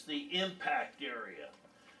as the impact area.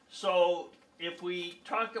 So if we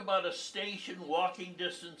talk about a station walking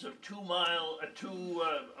distance of 2 mile,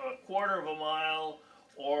 a quarter of a mile,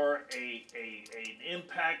 or an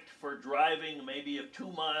impact for driving maybe of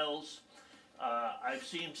 2 miles, I've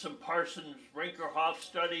seen some Parsons Rinkerhoff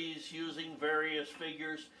studies using various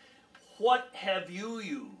figures. What have you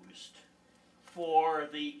used for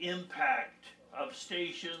the impact of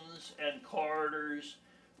stations and corridors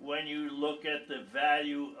when you look at the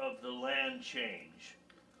value of the land change?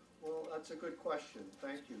 Well, that's a good question.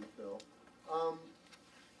 Thank you, Bill. I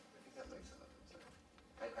think that makes sense. Sorry.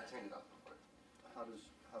 I turned it off before. How do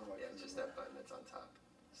I? Yeah, turn it's just it on? that button that's on top.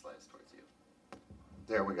 Slides towards you.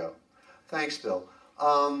 There we go. Thanks, Bill.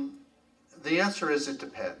 The answer is it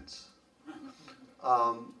depends.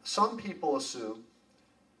 Some people assume,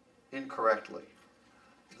 incorrectly,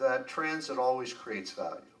 that transit always creates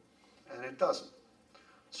value, and it doesn't.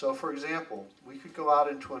 So, for example, we could go out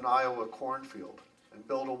into an Iowa cornfield and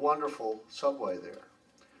build a wonderful subway there,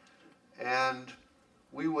 and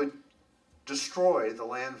we would destroy the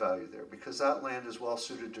land value there because that land is well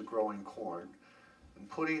suited to growing corn, and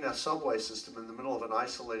putting a subway system in the middle of an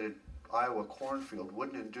isolated Iowa cornfield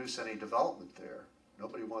wouldn't induce any development there.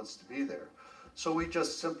 Nobody wants to be there. So we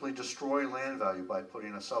just simply destroy land value by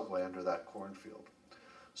putting a subway under that cornfield.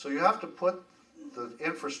 So you have to put the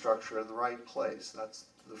infrastructure in the right place. That's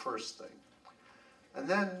the first thing. And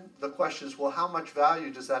then the question is, well, how much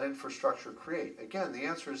value does that infrastructure create? Again, the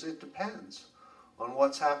answer is it depends on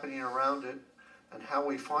what's happening around it and how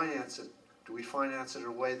we finance it. Do we finance it in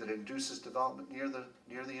a way that induces development near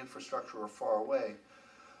the infrastructure or far away?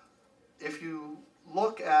 If you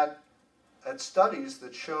look at studies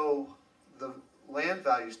that show the land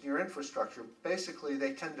values near infrastructure, basically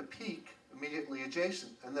they tend to peak immediately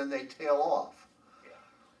adjacent and then they tail off.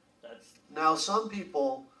 Now, some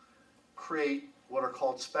people create what are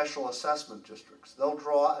called special assessment districts. They'll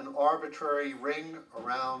draw an arbitrary ring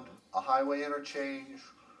around a highway interchange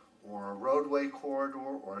or a roadway corridor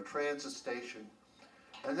or a transit station,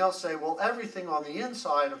 and they'll say, well, everything on the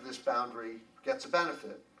inside of this boundary gets a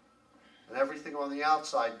benefit and everything on the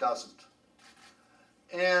outside doesn't.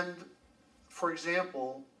 And for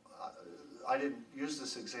example, I didn't use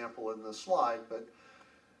this example in the slide, but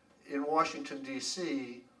in Washington,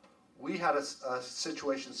 D.C., we had a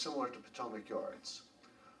situation similar to Potomac Yards.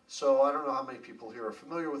 So I don't know how many people here are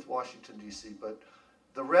familiar with Washington, D.C., but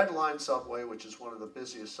the Red Line subway, which is one of the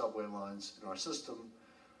busiest subway lines in our system,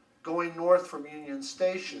 going north from Union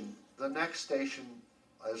Station, the next station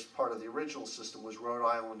as part of the original system was Rhode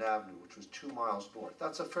Island Avenue, which was 2 miles north.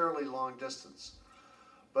 That's a fairly long distance.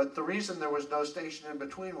 But the reason there was no station in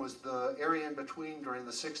between was the area in between during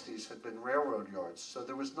the 60s had been railroad yards, so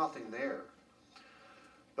there was nothing there.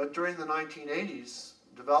 But during the 1980s,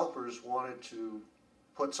 developers wanted to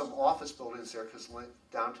put some office buildings there because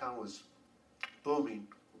downtown was booming,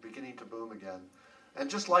 beginning to boom again. And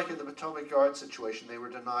just like in the Potomac Yard situation, they were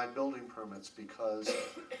denied building permits because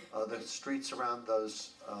the streets around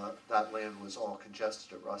that land was all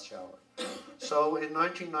congested at rush hour. So in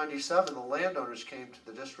 1997, the landowners came to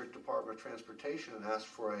the District Department of Transportation and asked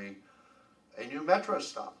for a new metro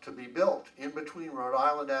stop to be built in between Rhode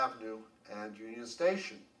Island Avenue and Union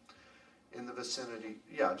Station in the vicinity,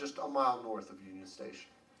 just a mile north of Union Station.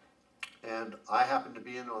 And I happened to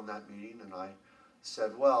be in on that meeting, and I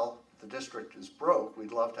said, well, the district is broke.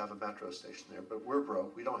 We'd love to have a metro station there, but we're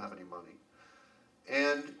broke. We don't have any money.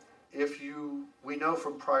 And we know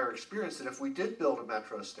from prior experience that if we did build a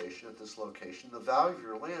metro station at this location, the value of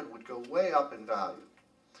your land would go way up in value.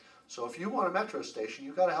 So if you want a metro station,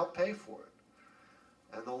 you've got to help pay for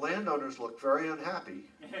it. And the landowners looked very unhappy,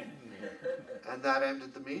 and that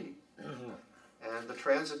ended the meeting. And the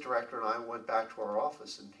transit director and I went back to our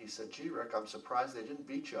office, and he said, gee, Rick, I'm surprised they didn't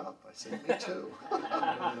beat you up. I said, me too.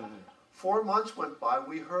 4 months went by,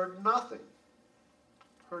 we heard nothing.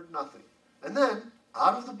 And then,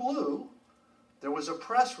 out of the blue, there was a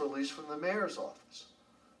press release from the mayor's office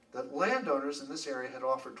that landowners in this area had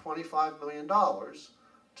offered $25 million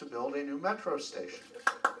to build a new metro station.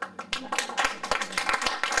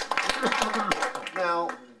 Now,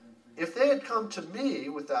 if they had come to me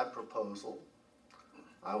with that proposal,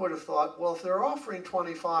 I would have thought, well, if they're offering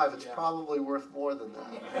 25, it's probably worth more than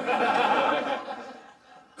that.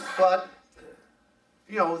 But,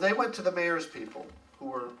 they went to the mayor's people, who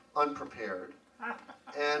were unprepared,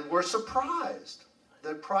 and were surprised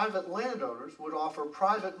that private landowners would offer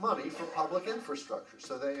private money for public infrastructure,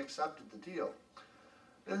 so they accepted the deal.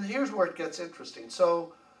 And here's where it gets interesting.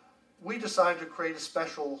 So we decided to create a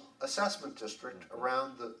special assessment district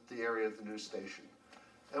around the area of the new station.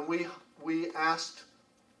 And we asked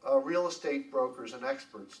real estate brokers and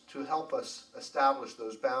experts to help us establish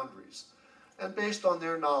those boundaries. And based on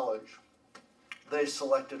their knowledge, they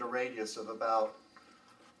selected a radius of about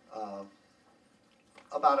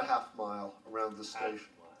a half mile around the station.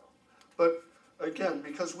 But again,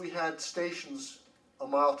 because we had stations a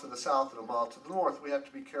mile to the south and a mile to the north, we had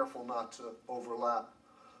to be careful not to overlap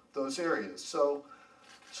those areas. So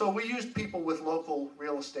we used people with local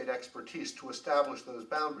real estate expertise to establish those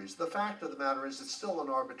boundaries. The fact of the matter is it's still an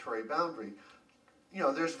arbitrary boundary. You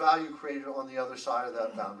know, there's value created on the other side of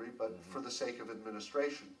that boundary, but for the sake of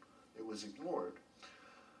administration, it was ignored.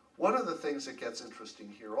 One of the things that gets interesting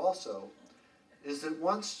here also is that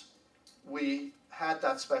once we had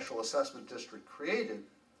that special assessment district created,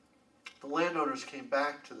 the landowners came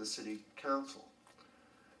back to the city council.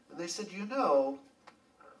 And they said, you know,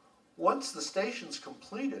 once the station's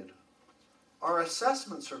completed, our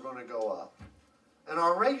assessments are going to go up, and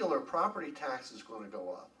our regular property tax is going to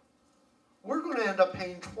go up. We're going to end up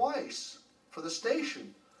paying twice for the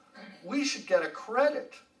station. We should get a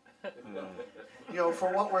credit, you know,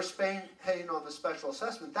 for what we're paying on the special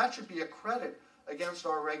assessment. That should be a credit against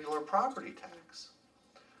our regular property tax.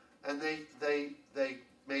 And they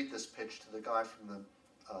made this pitch to the guy from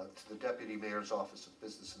the deputy mayor's office of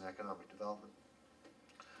business and economic development.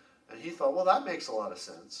 And he thought, well, that makes a lot of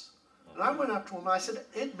sense. And I went up to him and I said,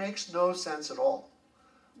 it makes no sense at all.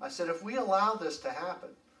 I said, if we allow this to happen,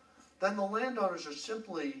 then the landowners are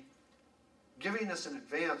simply giving us an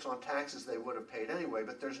advance on taxes they would have paid anyway,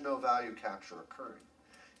 but there's no value capture occurring.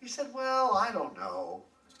 He said, well, I don't know.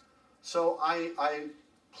 So I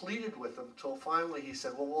pleaded with him till finally he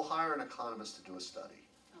said, well, we'll hire an economist to do a study.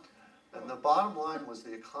 And the bottom line was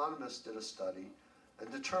the economist did a study and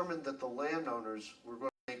determined that the landowners were going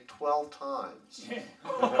to make 12 times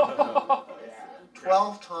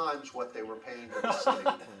 12 times what they were paying to the state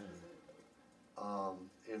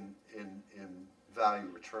in value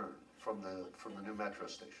return from the new metro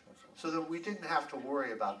station, so that we didn't have to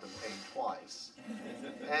worry about them paying twice,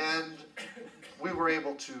 and we were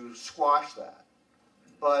able to squash that.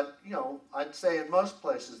 But you know, I'd say in most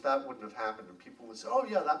places that wouldn't have happened, and people would say, "Oh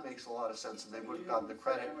yeah, that makes a lot of sense," and they would have gotten the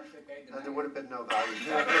credit, and there would have been no value.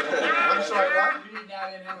 I'm sorry, what? You need to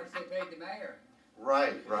know how much they paid the mayor.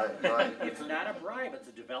 Right. It's not a bribe, it's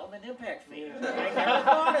a development impact fee. I never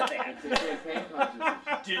thought of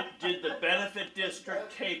that. Did the benefit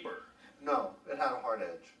district taper? No, it had a hard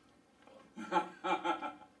edge.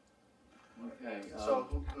 Okay, So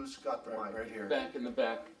who's got the mic? right here. Back in the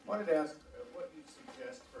back. Wanted to ask what you'd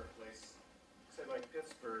suggest for a place, say like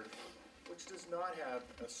Pittsburgh, which does not have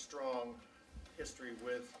a strong history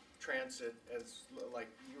with transit, as like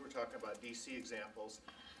you were talking about DC examples,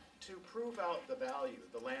 to prove out the value,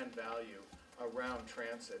 the land value around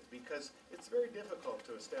transit, because it's very difficult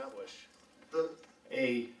to establish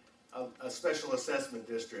a special assessment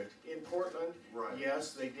district. In Portland, Right.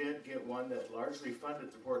 yes, they did get one that largely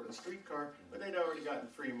funded the Portland streetcar, but they'd already gotten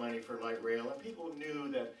free money for light rail, and people knew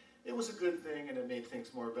that it was a good thing and it made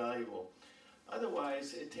things more valuable.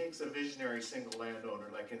 Otherwise, it takes a visionary single landowner,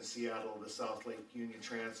 like in Seattle, the South Lake Union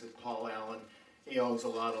Transit, Paul Allen. He owns a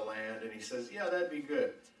lot of land, and he says, yeah, that'd be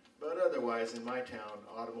good. But otherwise, in my town,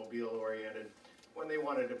 automobile-oriented, when they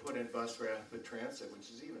wanted to put in bus rapid transit, which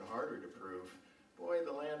is even harder to prove, boy,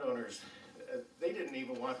 the landowners, they didn't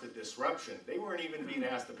even want the disruption. They weren't even being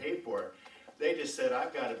asked to pay for it. They just said,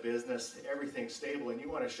 I've got a business, everything's stable, and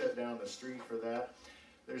you want to shut down the street for that?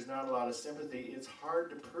 There's not a lot of sympathy. It's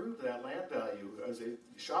hard to prove that land value. As a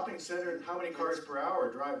shopping center, how many cars per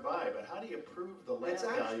hour drive by? But how do you prove the land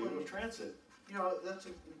value of transit? You know, that's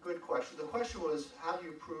a good question. The question was, how do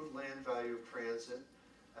you prove land value of transit?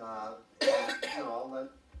 And, you know, I'll let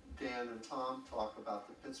Dan and Tom talk about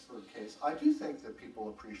the Pittsburgh case. I do think that people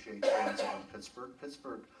appreciate transit in Pittsburgh.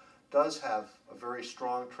 Pittsburgh does have a very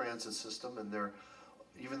strong transit system, and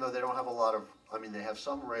even though they don't have a lot of, I mean, they have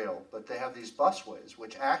some rail, but they have these busways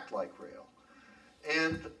which act like rail.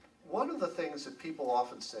 And one of the things that people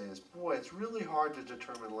often say is, boy, it's really hard to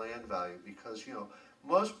determine land value because, you know,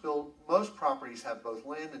 most properties have both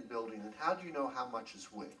land and building, and how do you know how much is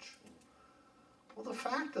which? Well, the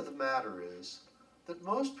fact of the matter is that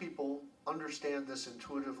most people understand this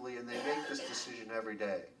intuitively, and they make this decision every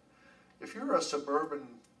day. If you're a suburban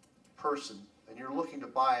person and you're looking to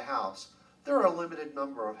buy a house, there are a limited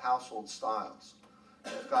number of household styles.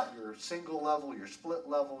 You've got your single level, your split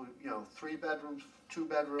level, you know, 3 bedrooms, 2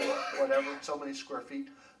 bedrooms, whatever, so many square feet.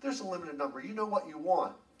 There's a limited number. You know what you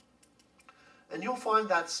want. And you'll find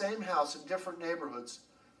that same house in different neighborhoods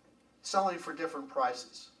selling for different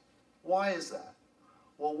prices. Why is that?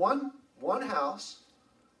 Well, one house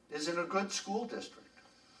is in a good school district.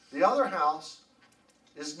 The other house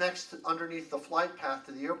is underneath the flight path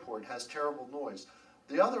to the airport, has terrible noise.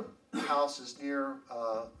 The other house is near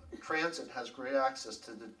transit, has great access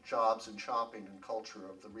to the jobs and shopping and culture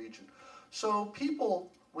of the region. So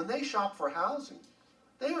people, when they shop for housing,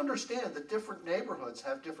 they understand that different neighborhoods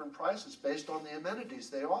have different prices based on the amenities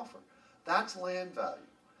they offer. That's land value.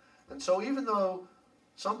 And so even though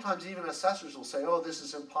sometimes even assessors will say, oh, this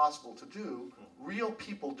is impossible to do, real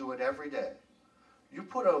people do it every day. You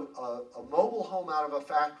put a mobile home out of a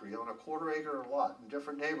factory on a quarter-acre lot in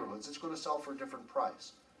different neighborhoods, it's going to sell for a different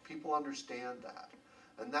price. People understand that.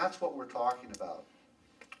 And that's what we're talking about.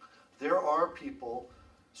 There are people,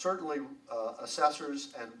 certainly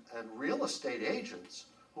assessors and real estate agents,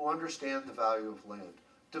 who understand the value of land.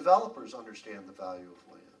 Developers understand the value of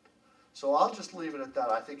land. So I'll just leave it at that.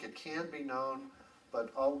 I think it can be known,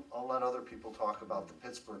 but I'll let other people talk about the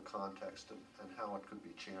Pittsburgh context and how it could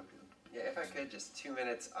be championed. Yeah, if I could, just 2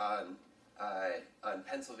 minutes on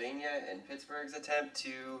Pennsylvania and Pittsburgh's attempt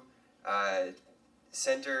to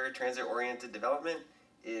center transit-oriented development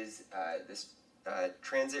is this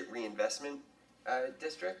Transit Reinvestment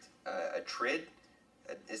District, a TRID.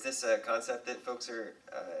 Is this a concept that folks are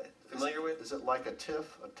familiar with? Is it like a TIF,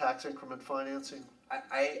 a tax increment financing?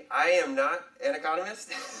 I am not an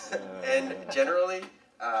economist, and generally...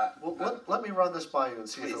 well, let me run this by you and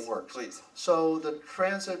see if it works. Please. So the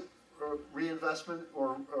Transit Reinvestment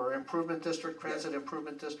or Improvement District, Transit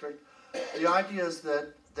Improvement District, the idea is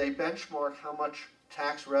that they benchmark how much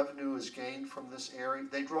tax revenue is gained from this area.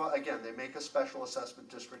 They draw, again, they make a special assessment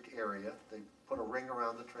district area. They put a ring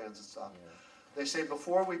around the transit stop. Yeah. They say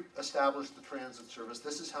before we establish the transit service,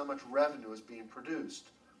 this is how much revenue is being produced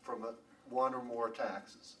from one or more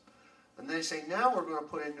taxes. And they say now we're going to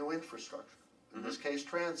put in new infrastructure, in this case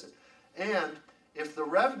transit. And if the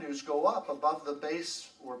revenues go up above the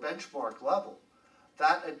base or benchmark level,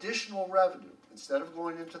 that additional revenue, instead of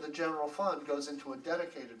going into the general fund, goes into a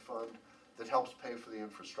dedicated fund that helps pay for the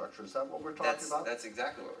infrastructure. Is that what we're talking about? That's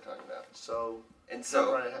exactly what we're talking about. So, and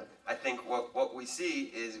so right ahead. I think what we see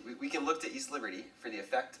is we can look to East Liberty for the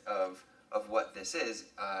effect of what this is.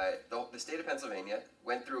 The state of Pennsylvania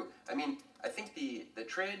went through, I mean, I think the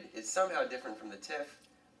TRID is somehow different from the TIF.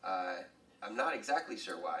 I'm not exactly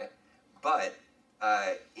sure why, but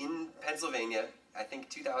in Pennsylvania, I think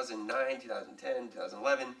 2009, 2010,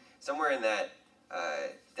 2011, somewhere in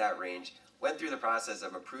that range, went through the process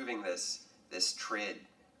of approving this TRID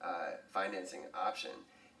financing option.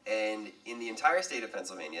 And in the entire state of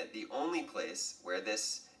Pennsylvania, the only place where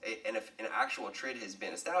an actual TRID has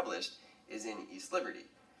been established is in East Liberty.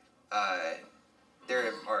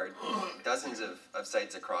 There are dozens of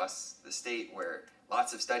sites across the state where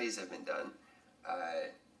lots of studies have been done.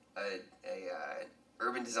 A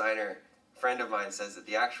urban designer friend of mine says that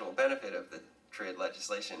the actual benefit of the TRID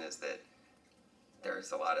legislation is that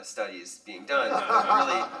there's a lot of studies being done,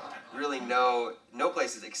 but really no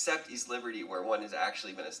places except East Liberty where one has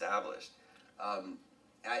actually been established.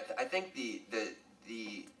 I think the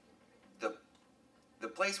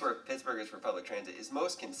place where Pittsburghers for Public Transit is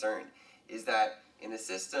most concerned is that in a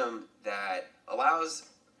system that allows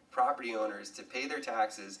property owners to pay their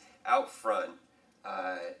taxes out front,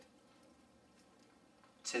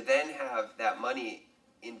 to then have that money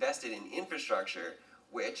invested in infrastructure,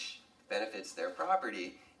 which benefits their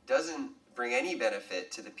property, doesn't bring any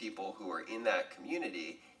benefit to the people who are in that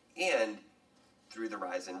community, and through the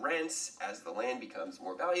rise in rents, as the land becomes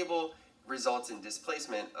more valuable, results in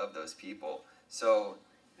displacement of those people. So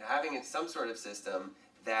having some sort of system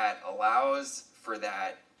that allows for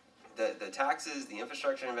that, the taxes, the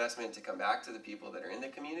infrastructure investment to come back to the people that are in the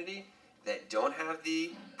community that don't have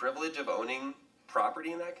the privilege of owning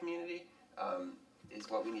property in that community, is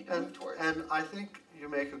what we need to move towards. And I think you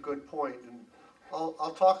make a good point, and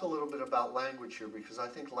I'll talk a little bit about language here because I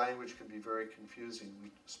think language can be very confusing. We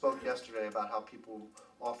spoke yesterday about how people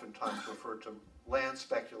oftentimes refer to land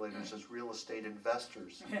speculators as real estate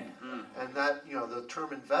investors. And that, the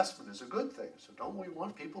term investment is a good thing. So don't we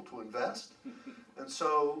want people to invest? And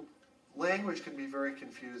so language can be very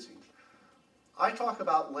confusing. I talk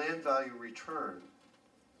about land value return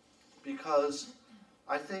because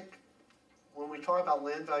I think when we talk about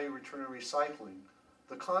land value return and recycling,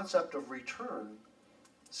 the concept of return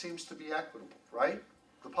seems to be equitable, right?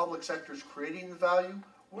 The public sector is creating the value.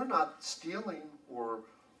 We're not stealing or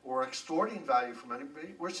extorting value from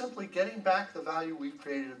anybody. We're simply getting back the value we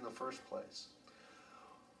created in the first place.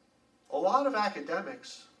 A lot of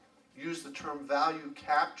academics use the term value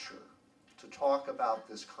capture to talk about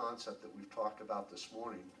this concept that we've talked about this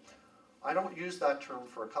morning. I don't use that term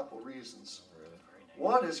for a couple reasons.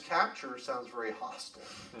 One is capture sounds very hostile.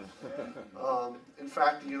 In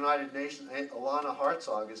fact, the United Nations, Alana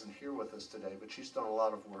Hartzog isn't here with us today, but she's done a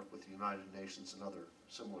lot of work with the United Nations and other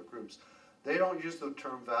similar groups. They don't use the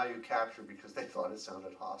term value capture because they thought it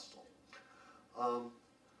sounded hostile.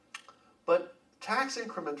 But tax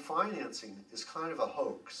increment financing is kind of a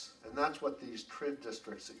hoax, and that's what these TRID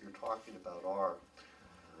districts that you're talking about are.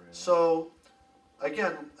 So,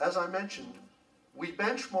 again, as I mentioned, we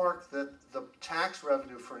benchmark the tax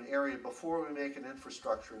revenue for an area before we make an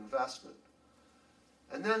infrastructure investment.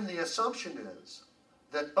 And then the assumption is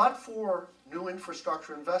that but for new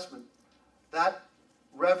infrastructure investment, that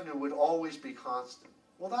revenue would always be constant.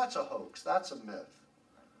 Well, that's a hoax, that's a myth.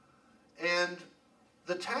 And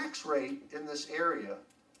the tax rate in this area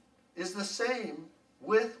is the same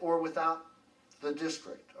with or without the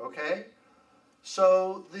district, okay?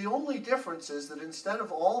 So the only difference is that instead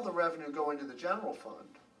of all the revenue going to the general fund,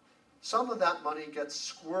 some of that money gets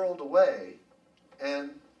squirreled away and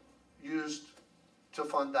used to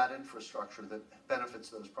fund that infrastructure that benefits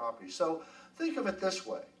those properties. So think of it this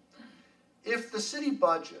way. If the city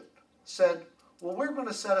budget said, well, we're going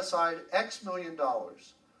to set aside X million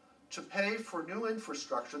dollars to pay for new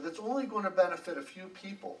infrastructure that's only going to benefit a few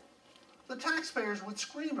people, the taxpayers would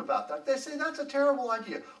scream about that. They say that's a terrible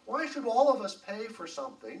idea. Why should all of us pay for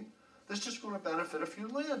something that's just going to benefit a few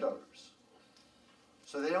landowners?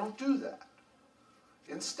 So they don't do that.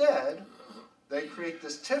 Instead, they create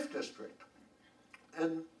this TIF district,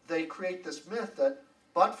 and they create this myth that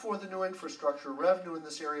but for the new infrastructure, revenue in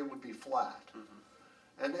this area would be flat.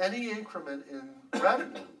 And any increment in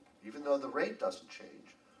revenue, even though the rate doesn't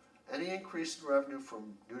change, any increase in revenue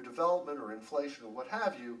from new development or inflation or what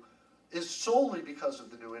have you, is solely because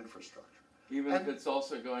of the new infrastructure. Even if it's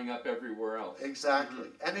also going up everywhere else. Exactly.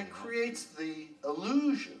 And it creates the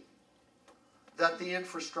illusion that the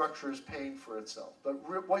infrastructure is paying for itself. But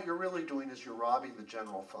what you're really doing is you're robbing the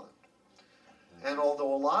general fund. And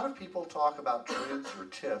although a lot of people talk about TRIDs or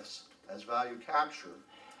TIFs as value capture,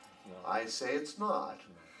 I say it's not.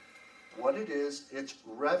 What it is, it's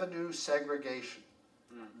revenue segregation.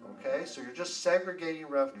 Okay, so you're just segregating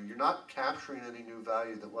revenue. You're not capturing any new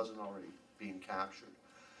value that wasn't already being captured.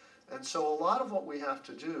 And so a lot of what we have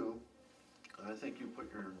to do, and I think you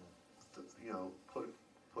put your,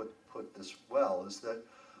 put this well, is that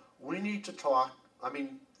we need to talk. I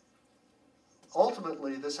mean,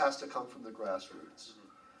 ultimately, this has to come from the grassroots.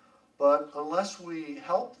 But unless we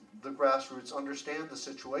help the grassroots understand the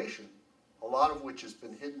situation, a lot of which has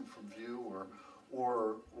been hidden from view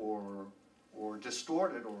or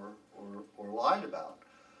distorted or lied about.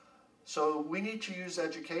 So we need to use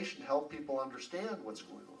education to help people understand what's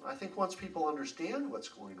going on. I think once people understand what's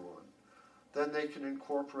going on, then they can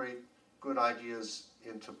incorporate good ideas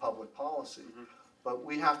into public policy. But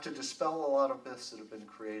we have to dispel a lot of myths that have been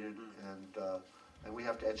created, and we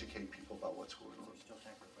have to educate people about what's going on. Still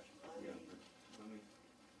time for a question?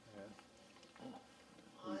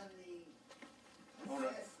 On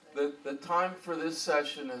the The time for this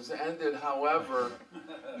session has ended, however,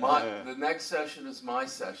 the next session is my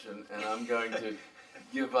session, and I'm going to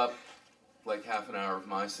give up like half an hour of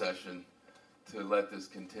my session to let this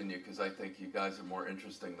continue, because I think you guys are more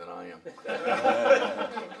interesting than I am.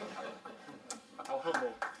 How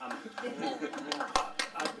humble.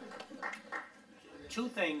 Two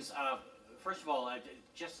things. First of all,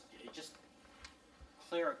 just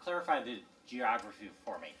clarify the geography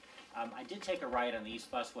for me. I did take a ride on the East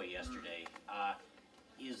Busway yesterday.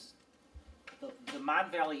 Is the Mon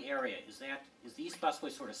Valley area, is the East Busway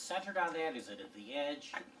sort of centered on that? Is it at the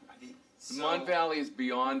edge? The Mon Valley is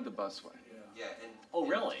beyond the busway. Yeah, and Oh,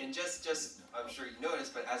 really? And just I'm sure you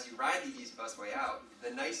noticed, but as you ride the East Busway out,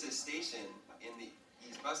 the nicest station in the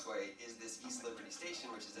East Busway is this East Liberty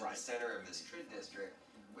Station, which is in the center of this TRID district,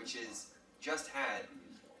 which is just had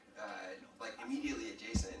like immediately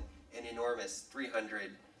adjacent an enormous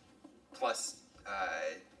 300 plus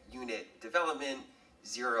unit development,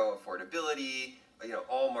 zero affordability,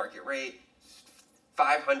 all market rate,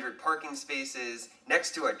 500 parking spaces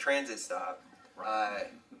next to a transit stop.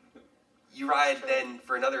 You ride then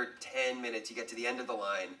for another 10 minutes, you get to the end of the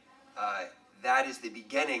line. That is the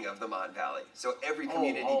beginning of the Mon Valley. So every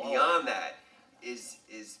community beyond that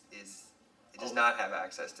does not have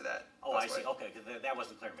access to that. Oh, I see. Okay, that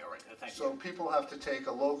wasn't clear to me. All right, thank So you. people have to take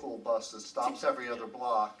a local bus that stops every other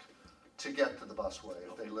block to get to the busway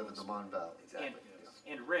if they live in the Mon Valley. Exactly.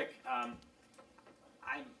 And Rick, I'm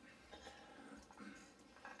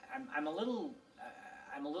a little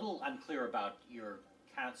unclear about your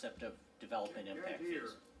concept of development impact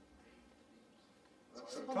fees.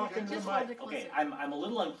 Talk into the mic. Okay, I'm a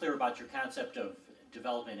little unclear about your concept of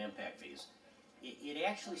development impact fees. it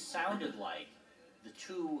actually sounded like the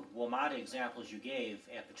two WMATA examples you gave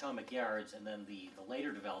at Potomac Yards and then the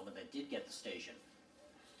later development that did get the station,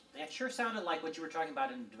 that sure sounded like what you were talking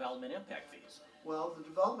about in development impact fees. Well, the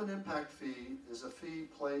development impact fee is a fee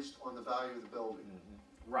placed on the value of the building.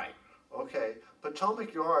 Right. Okay,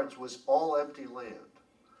 Potomac Yards was all empty land.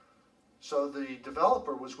 So the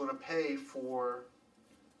developer was gonna pay for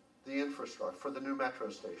the infrastructure, for the new metro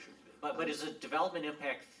station. But is a development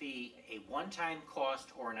impact fee a one-time cost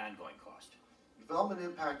or an ongoing cost? Development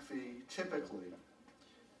impact fee typically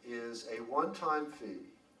is a one-time fee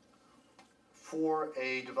for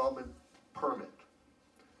a development permit.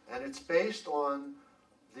 And it's based on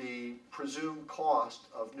the presumed cost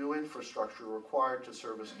of new infrastructure required to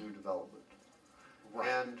service new development. Right.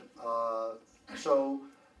 And so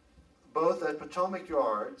both at Potomac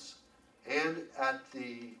Yards and at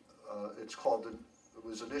the, it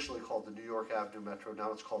was initially called the New York Avenue Metro,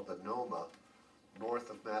 now it's called the NOMA, north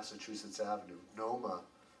of Massachusetts Avenue, NOMA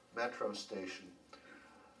Metro Station.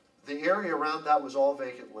 The area around that was all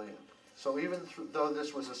vacant land. So even though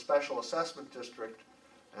this was a special assessment district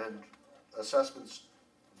and assessments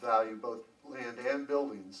value both land and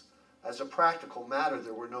buildings, as a practical matter,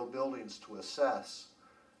 there were no buildings to assess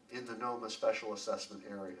in the NOMA special assessment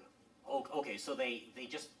area. Okay, so they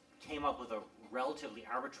just came up with a relatively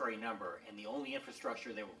arbitrary number, and the only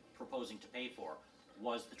infrastructure they were proposing to pay for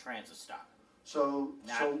was the transit stop. So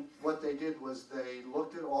what they did was they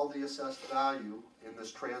looked at all the assessed value in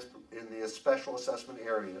this in the special assessment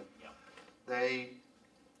area. Yeah.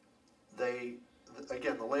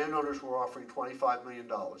 Again, the landowners were offering $25 million.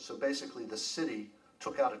 So basically the city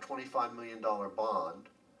took out a $25 million bond.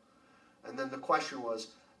 And then the question was,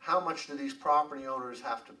 how much do these property owners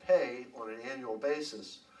have to pay on an annual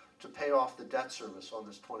basis to pay off the debt service on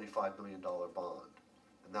this $25 million bond?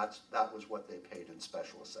 And that was what they paid in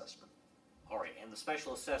special assessment. All right, and the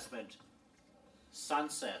special assessment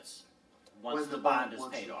sunsets once the bond is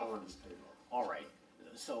paid off. All right,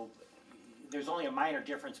 so there's only a minor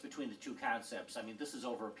difference between the two concepts. I mean, this is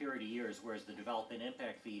over a period of years, whereas the development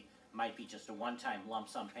impact fee might be just a one-time lump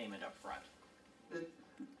sum payment up front.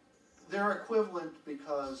 They're equivalent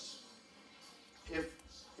because if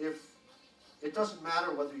it doesn't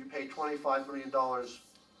matter whether you pay $25 million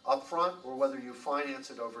up front or whether you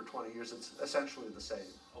finance it over 20 years, it's essentially the same.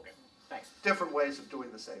 Okay, thanks. Different ways of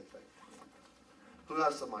doing the same thing. Who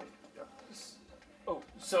has the mic? Yeah. Oh,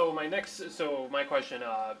 so my question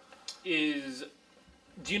is,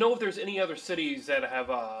 do you know if there's any other cities that have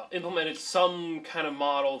implemented some kind of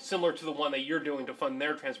model similar to the one that you're doing to fund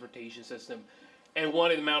their transportation system, and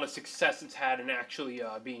what amount of success it's had in actually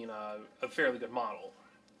being a fairly good model?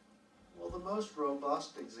 Well, the most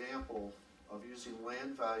robust example of using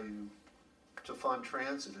land value to fund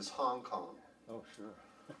transit is Hong Kong. Oh, sure.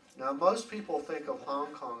 Now, most people think of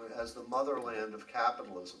Hong Kong as the motherland of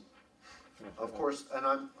capitalism. Of course,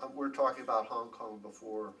 and we're talking about Hong Kong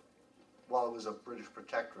before, while it was a British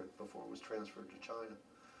protectorate, before it was transferred to China.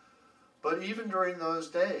 But even during those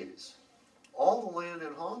days, all the land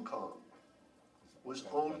in Hong Kong was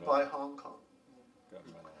owned by Hong Kong.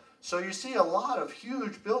 So you see a lot of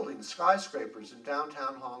huge buildings, skyscrapers in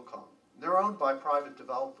downtown Hong Kong. They're owned by private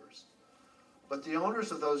developers. But the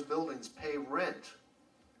owners of those buildings pay rent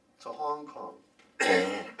to Hong Kong.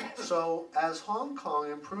 So as Hong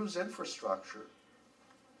Kong improves infrastructure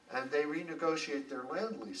and they renegotiate their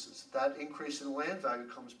land leases, that increase in land value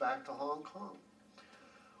comes back to Hong Kong.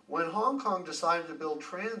 When Hong Kong decided to build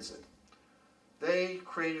transit, they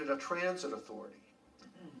created a transit authority.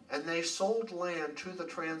 And they sold land to the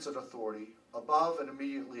transit authority above and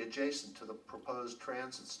immediately adjacent to the proposed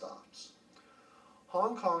transit stops.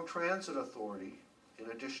 Hong Kong Transit Authority,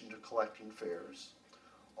 in addition to collecting fares,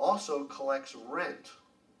 also collects rent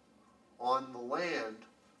on the land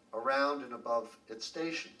around and above its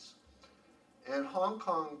stations. And Hong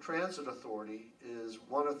Kong Transit Authority is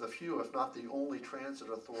one of the few, if not the only transit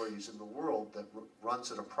authorities in the world that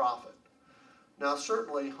runs at a profit. Now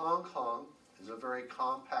certainly Hong Kong is a very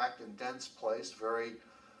compact and dense place, very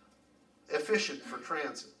efficient for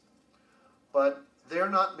transit. But they're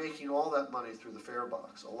not making all that money through the fare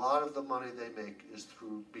box. A lot of the money they make is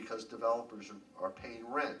because developers are paying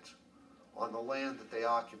rent on the land that they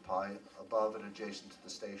occupy above and adjacent to the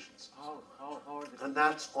stations. And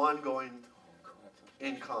that's ongoing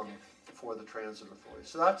income for the transit authority.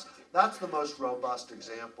 So that's the most robust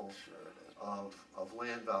example of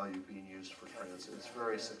land value being used for transit. It's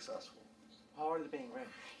very successful. How are they paying rent?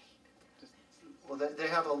 Well, they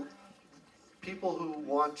have people who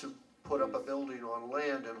want to put up a building on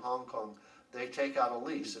land in Hong Kong, they take out a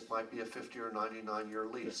lease. It might be a 50 or 99-year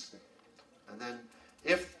lease. And then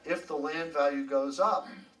if the land value goes up,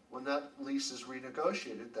 when that lease is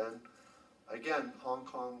renegotiated, then again, Hong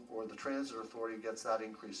Kong or the Transit Authority gets that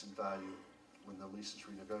increase in value when the lease is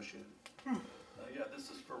renegotiated. Yeah, this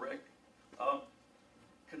is for Rick.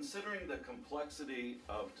 Considering the complexity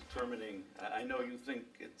of determining, I know you think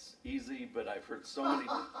it's easy, but I've heard so many,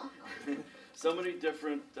 so many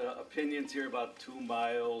different opinions here about 2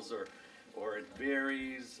 miles or it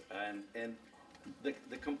varies, and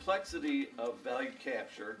the complexity of value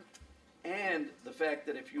capture, and the fact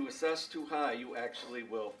that if you assess too high, you actually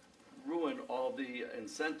will ruin all the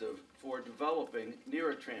incentive for developing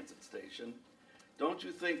near a transit station. Don't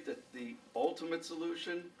you think that the ultimate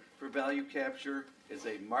solution for value capture is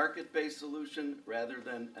a market-based solution rather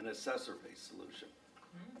than an assessor-based solution?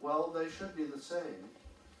 Well, they should be the same.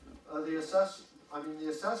 The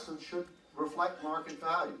assessment should reflect market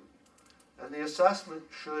value. And the assessment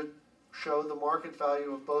should show the market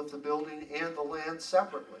value of both the building and the land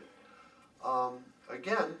separately.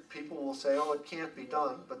 Again, people will say, oh, it can't be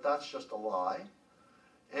done, but that's just a lie.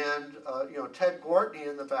 And, Ted Gortney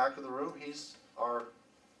in the back of the room, he's our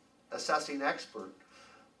assessing expert.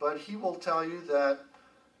 But he will tell you that,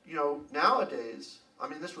 nowadays,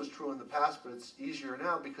 this was true in the past, but it's easier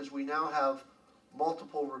now because we now have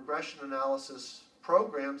multiple regression analysis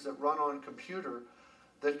programs that run on computer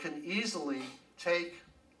that can easily take,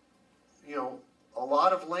 a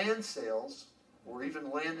lot of land sales or even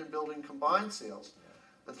land and building combined sales,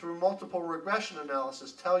 and through multiple regression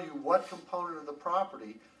analysis tell you what component of the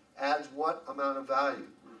property adds what amount of value.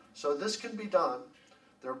 So this can be done.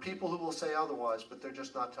 There are people who will say otherwise, but they're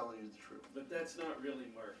just not telling you the truth. But that's not really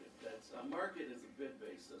market. A market is a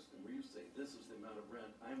bid-based system where you say, this is the amount of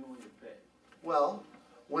rent I'm willing to pay. Well,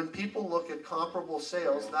 when people look at comparable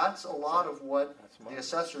sales, that's a lot of what the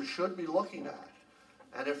assessor should be looking at.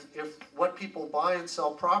 And if what people buy and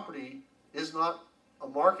sell property is not a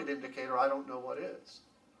market indicator, I don't know what is.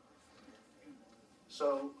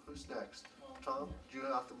 So, who's next? Tom, do you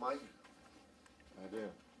have the mic? I do.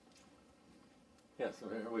 Yes, so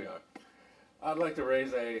here we are. I'd like to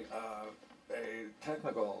raise a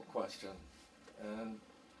technical question, and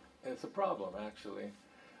it's a problem, actually.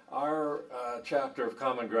 Our chapter of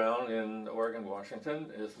Common Ground in Oregon,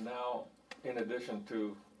 Washington is now, in addition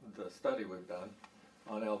to the study we've done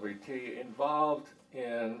on LVT, involved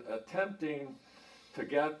in attempting to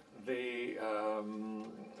get the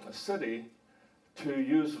city to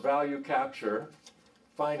use value capture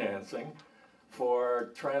financing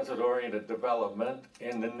for transit-oriented development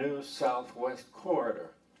in the new southwest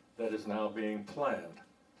corridor that is now being planned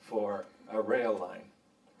for a rail line.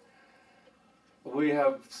 We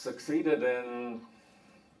have succeeded in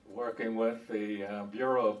working with the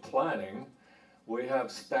Bureau of Planning. We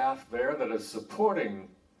have staff there that is supporting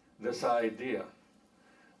this idea.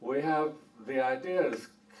 We have, the idea is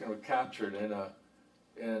kind of captured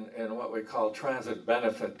in what we call transit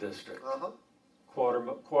benefit district.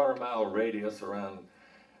 Quarter mile radius around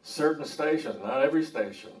certain stations. Not every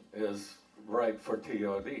station is right for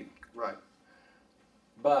TOD. Right.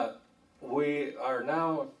 But we are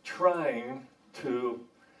now trying to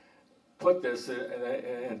put this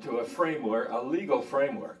into a framework, a legal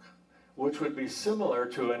framework, which would be similar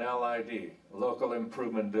to an LID, local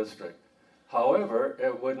improvement district. However,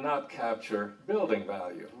 it would not capture building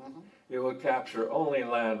value. It would capture only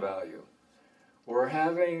land value. We're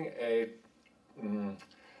having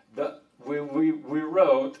we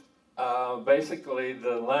wrote basically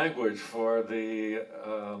the language for the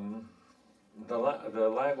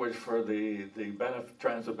language for the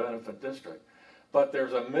transit benefit district, but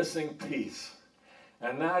there's a missing piece,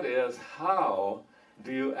 and that is how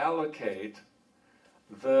do you allocate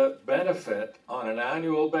the benefit on an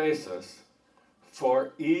annual basis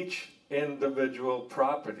for each individual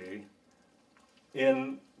property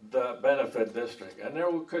in the benefit district. And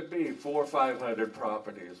there could be 400 or 500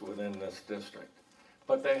 properties within this district,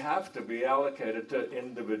 but they have to be allocated to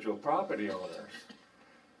individual property owners.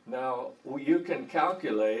 Now, you can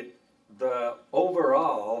calculate the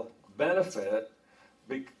overall benefit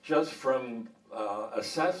just from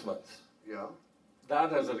assessments. Yeah.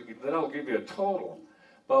 That'll give you a total.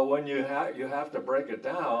 But when you have to break it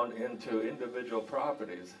down into individual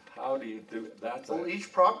properties, how do you do that? Well,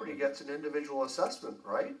 each property gets an individual assessment,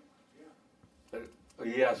 right?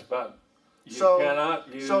 Yes, but you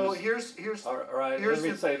cannot use. So here's all right. Here's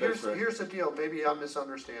Let me say this. Here's the deal. Maybe I'm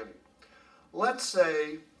misunderstanding. Let's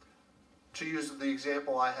say, to use the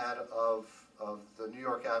example I had of the New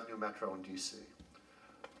York Avenue Metro in DC,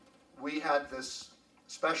 we had this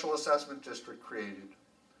special assessment district created.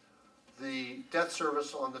 The debt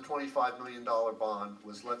service on the $25 million bond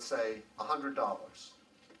was, let's say, $100.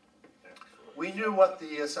 we knew what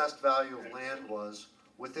the assessed value of land was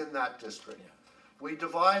within that district. We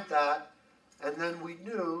divide that, and then we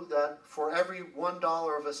knew that for every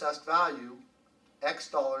 $1 of assessed value, X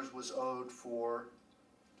dollars was owed for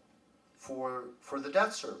the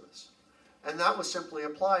debt service. And that was simply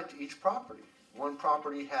applied to each property. One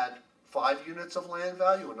property had 5 units of land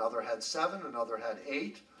value, another had 7, another had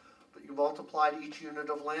 8, but you multiplied each unit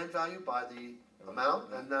of land value by the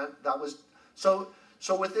amount, and that was, so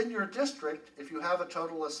within your district, if you have a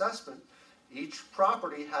total assessment, each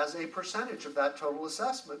property has a percentage of that total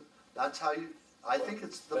assessment. That's how you, I think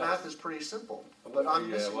it's, the math is pretty simple, but I'm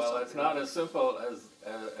missing well, something. it's not as simple as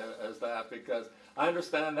that, because I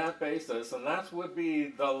understand that basis, and that would be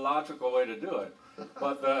the logical way to do it.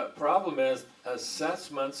 But the problem is,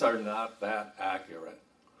 assessments are not that accurate.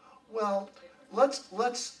 Well, let's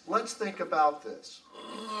think about this.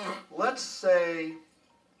 Let's say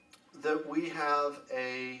that we have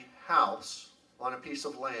a house on a piece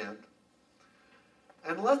of land,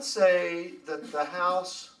 and let's say that the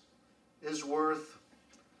house is worth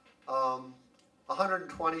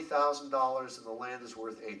 $120,000 and the land is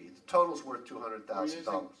worth $80,000. The total's worth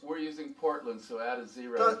 $200,000. We're using Portland, so add a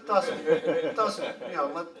zero. Doesn't, you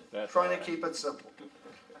know, trying to keep it simple.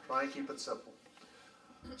 Trying to keep it simple.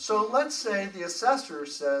 So let's say the assessor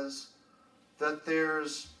says that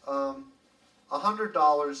there's $100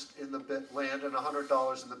 in the land and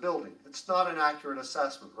 $100 in the building. It's not an accurate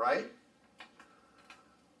assessment, right?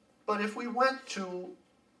 But if we went to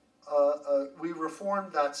we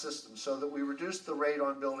reformed that system so that we reduced the rate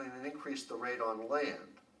on building and increased the rate on land.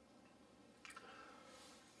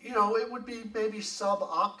 You know, it would be maybe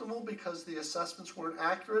suboptimal because the assessments weren't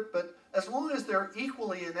accurate, but as long as they're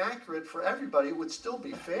equally inaccurate for everybody, it would still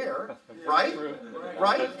be fair, right?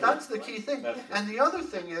 Right? That's the key thing. And the other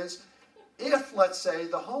thing is, if, let's say,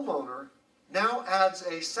 the homeowner now adds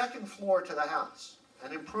a second floor to the house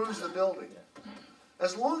and improves the building,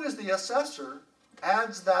 as long as the assessor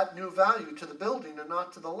adds that new value to the building and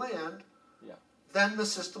not to the land, then the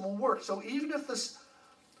system will work. So even if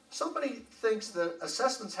somebody thinks that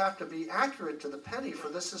assessments have to be accurate to the penny for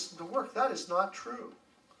this system to work, that is not true.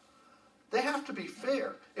 They have to be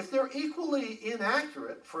fair. If they're equally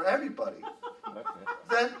inaccurate for everybody,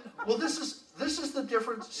 then, well, this is the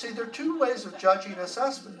difference. See, there are two ways of judging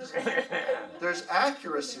assessments. There's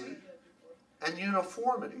accuracy and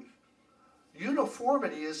uniformity.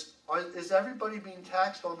 Uniformity is everybody being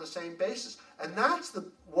taxed on the same basis, and that's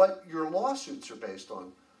what your lawsuits are based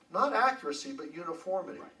on, not accuracy but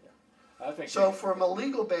uniformity. I think so from a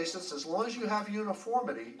legal basis, as long as you have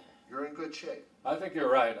uniformity, you're in good shape. I think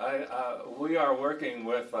you're right. We are working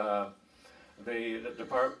with the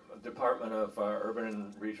Department of Urban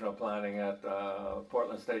and Regional Planning at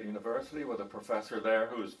Portland State University with a professor there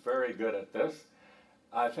who's very good at this.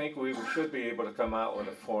 I think we should be able to come out with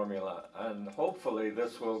a formula, and hopefully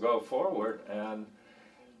this will go forward. And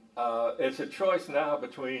it's a choice now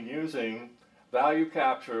between using value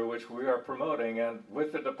capture, which we are promoting, and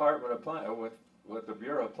with the Department of with the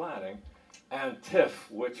Bureau of Planning, and TIF,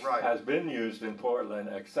 which has been used in Portland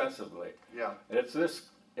excessively. Yeah.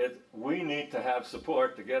 We need to have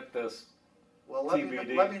support to get this. Well,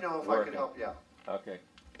 TBD let me know if working. I can help you out. Okay.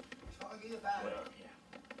 Talking about it.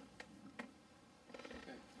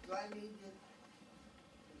 Do I need to?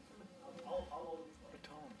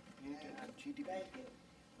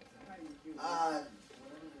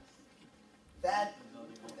 That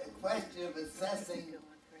question of assessing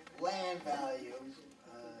land value,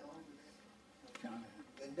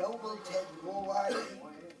 the noble Ted Moore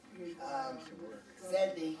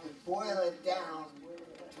said he could boil it down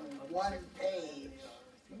to one page,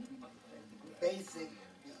 basic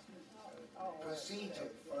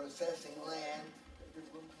procedure for assessing land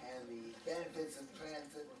and the benefits of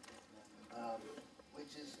transit,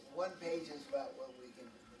 which is one page is about what we can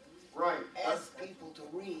ask people to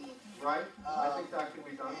read. Right, I think that can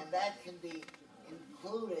be done. And that can be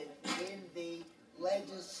included in the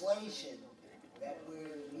legislation that we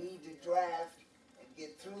need to draft and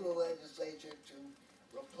get through the legislature to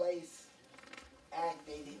replace Act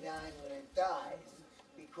 89 when it dies.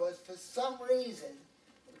 Because for some reason,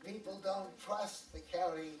 people don't trust the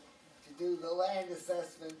county to do the land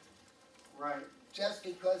assessment. Right. Just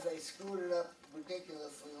because they screwed it up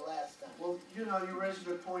ridiculously the last time. Well, you know, you raised a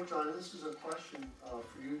good point, John, and this is a question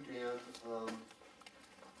for you, Dan.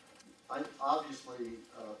 Obviously,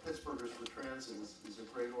 Pittsburghers for Transit is a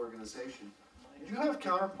great organization. Do you have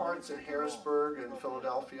counterparts in Harrisburg and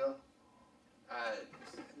Philadelphia?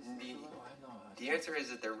 The answer is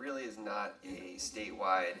that there really is not a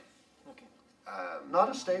statewide. Not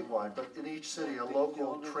a statewide, but in each city, a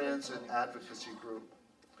local transit advocacy group.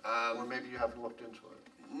 Or maybe you haven't looked into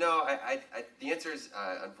it? No, the answer is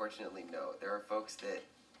unfortunately no. There are folks that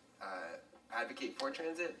advocate for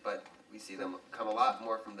transit, but we see them come a lot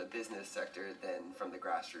more from the business sector than from the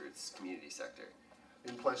grassroots community sector.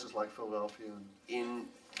 In places like Philadelphia and...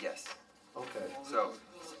 Yes. Okay. So,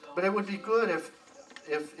 But it would be good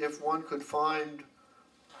if one could find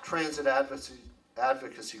transit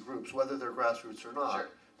advocacy groups, whether they're grassroots or not, Sure.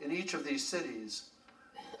 in each of these cities,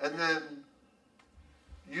 and then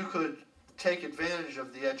you could take advantage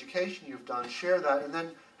of the education you've done, share that, and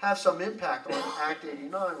then have some impact on Act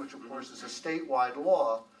 89, which of course is a statewide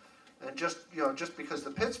law. And just because the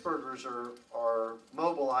Pittsburghers are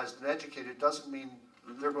mobilized and educated doesn't mean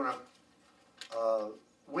they're going to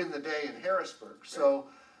win the day in Harrisburg. So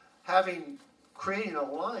creating an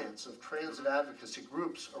alliance of transit advocacy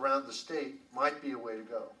groups around the state might be a way to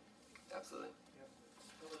go. absolutely.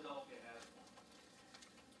 Philadelphia has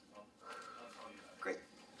one. I'll tell you that. Great.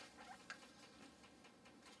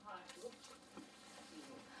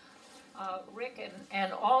 Rick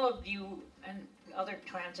and all of you and other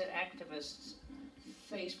transit activists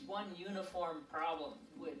face one uniform problem,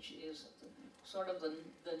 which is sort of the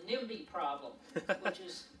NIMBY problem, which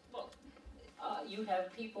is, look, you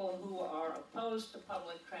have people who are opposed to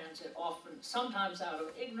public transit, often, sometimes out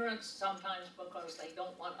of ignorance, sometimes because they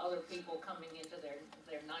don't want other people coming into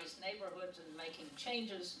their nice neighborhoods and making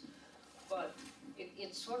changes, but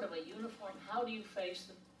it's sort of a uniform. How do you face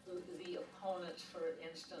the opponents, for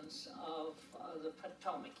instance, of the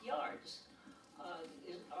Potomac Yards?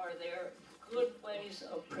 Are there good ways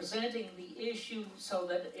of presenting the issue so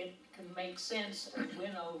that it can make sense and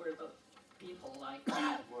win over the people like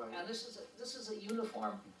that? Right. And this is a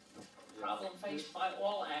uniform problem faced by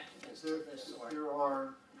all activists of this sort. There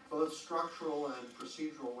are both structural and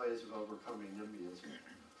procedural ways of overcoming NIMBYism.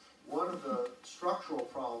 One of the structural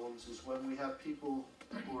problems is when we have people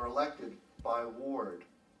who are elected by ward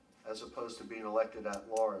as opposed to being elected at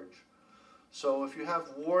large. So if you have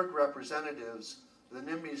ward representatives, the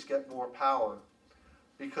NIMBYs get more power,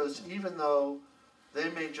 because even though they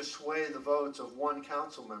may just sway the votes of one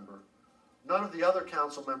council member, none of the other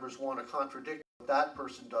council members want to contradict what that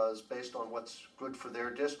person does based on what's good for their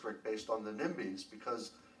district, based on the NIMBYs,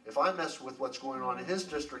 because if I mess with what's going on in his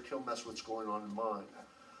district, he'll mess with what's going on in mine.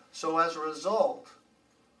 So as a result,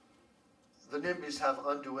 the NIMBYs have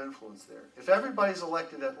undue influence there. If everybody's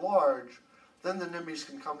elected at large, then the NIMBYs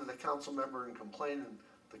can come to the council member and complain, and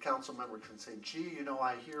the council member can say, gee,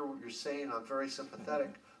 I hear what you're saying, I'm very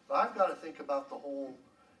sympathetic, but I've got to think about the whole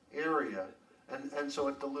area, and so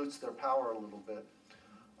it dilutes their power a little bit.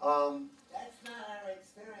 That's not our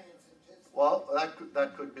experience in Pittsburgh. Well,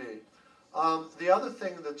 that could be. The other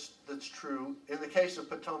thing that's true, in the case of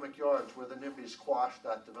Potomac Yards, where the NIMBYs quashed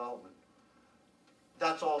that development,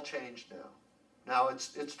 that's all changed now. Now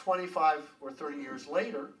it's 25 or 30 years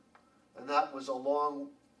later, and that was a long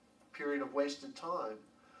period of wasted time.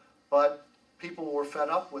 But people were fed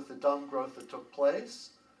up with the dumb growth that took place.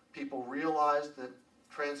 People realized that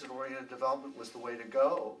transit-oriented development was the way to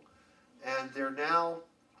go. And they're now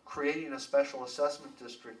creating a special assessment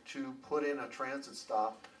district to put in a transit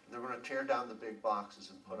stop. They're going to tear down the big boxes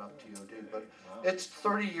and put up TOD. But it's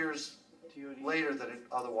 30 years later than it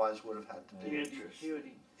otherwise would have had to be.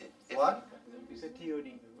 What? You said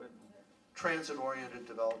TOD. Transit-oriented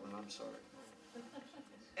development, I'm sorry.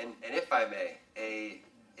 And if I may, a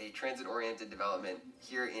transit-oriented development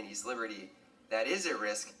here in East Liberty that is at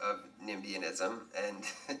risk of NIMBYism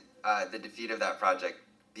and the defeat of that project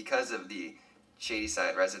because of the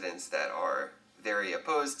Shadyside residents that are very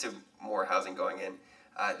opposed to more housing going in.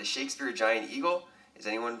 The Shakespeare Giant Eagle, is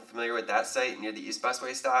anyone familiar with that site near the East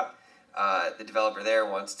Busway stop? The developer there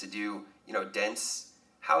wants to do, dense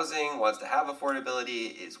housing, wants to have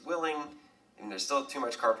affordability, is willing. I mean, there's still too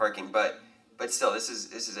much car parking, but still, this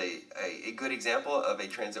is a good example of a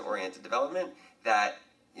transit-oriented development that,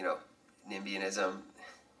 NIMBYism,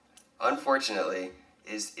 unfortunately,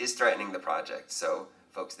 is threatening the project. So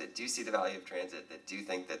folks that do see the value of transit, that do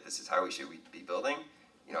think that this is how we should be building,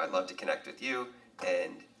 I'd love to connect with you,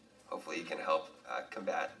 and hopefully you can help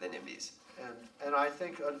combat the NIMBYs. And I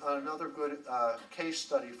think another good case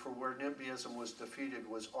study for where NIMBYism was defeated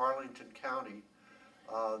was Arlington County.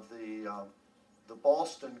 The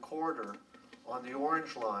Ballston corridor on the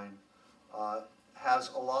Orange Line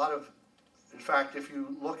has a lot of, in fact, if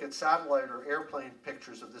you look at satellite or airplane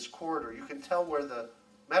pictures of this corridor, you can tell where the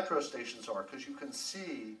metro stations are, because you can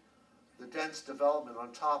see the dense development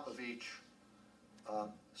on top of each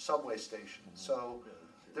subway station. So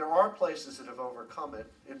there are places that have overcome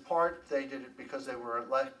it. In part, they did it because they were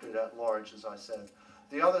elected at large, as I said.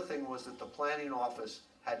 The other thing was that the planning office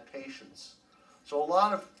had patience. So a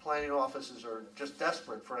lot of planning offices are just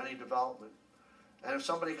desperate for any development. And if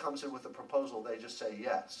somebody comes in with a proposal, they just say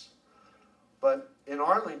yes. But in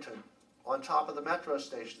Arlington, on top of the metro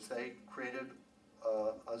stations, they created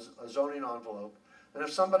a zoning envelope. And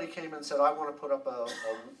if somebody came in and said, I want to put up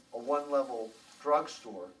a one-level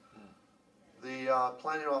drugstore, the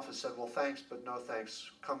planning office said, well, thanks, but no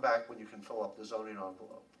thanks. Come back when you can fill up the zoning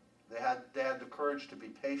envelope. They had the courage to be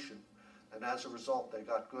patient, and as a result, they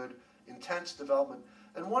got good, intense development.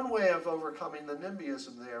 And one way of overcoming the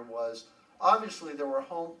NIMBYism there was, obviously there were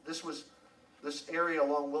this area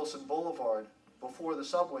along Wilson Boulevard, before the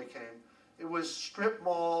subway came, it was strip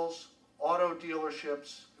malls, auto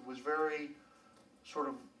dealerships, it was very sort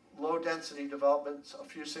of low density developments, a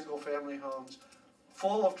few single family homes,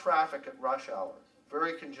 full of traffic at rush hour,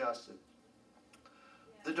 very congested.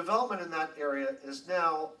 The development in that area is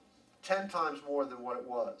now 10 times more than what it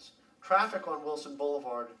was. Traffic on Wilson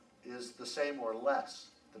Boulevard is the same or less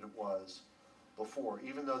than it was before,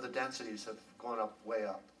 even though the densities have gone up way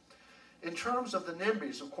up. In terms of the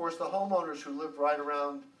NIMBYs, of course, the homeowners who lived right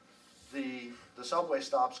around the subway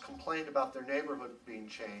stops complained about their neighborhood being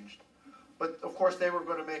changed. But of course, they were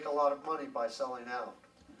going to make a lot of money by selling out.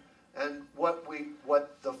 And what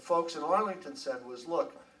the folks in Arlington said was,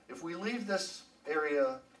 look, if we leave this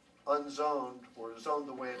area unzoned or zoned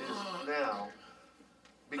the way it is now,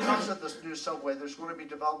 because of this new subway, there's going to be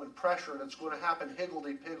development pressure, and it's going to happen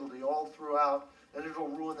higgledy-piggledy all throughout, and it'll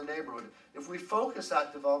ruin the neighborhood. If we focus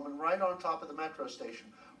that development right on top of the metro station,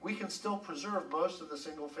 we can still preserve most of the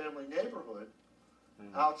single-family neighborhood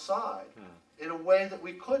outside in a way that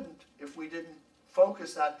we couldn't if we didn't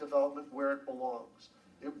focus that development where it belongs.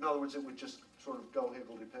 In other words, it would just sort of go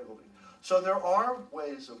higgledy-piggledy. So there are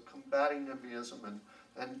ways of combating NIMBYism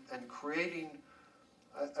and creating,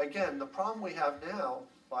 again, the problem we have now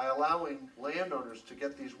by allowing landowners to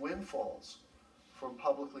get these windfalls from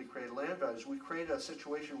publicly created land values, we create a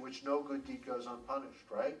situation in which no good deed goes unpunished,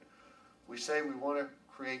 right? We say we want to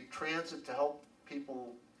create transit to help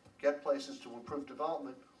people get places to improve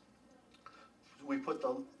development. We put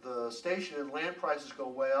the station and land prices go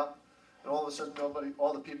way up, and all of a sudden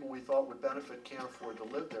all the people we thought would benefit can't afford to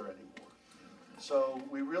live there anymore. So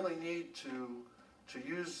we really need to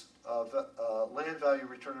use land value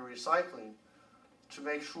return and recycling to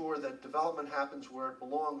make sure that development happens where it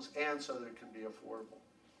belongs and so that it can be affordable.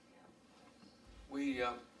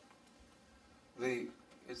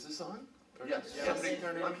 Is this on? Yes. Somebody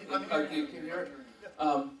turn it on? Okay, you can hear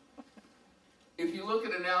it? If you look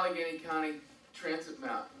at an Allegheny County transit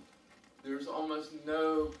map, there's almost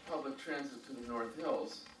no public transit to the North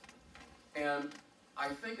Hills. And I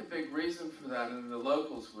think a big reason for that, and the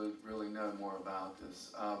locals would really know more about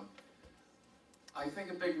this, I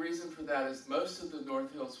think a big reason for that is most of the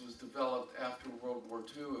North Hills was developed after World War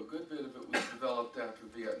II. A good bit of it was developed after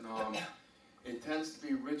Vietnam. It tends to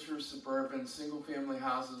be richer suburban, single-family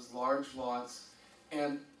houses, large lots,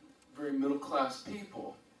 and very middle-class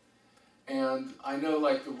people. And I know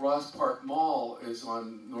like the Ross Park Mall is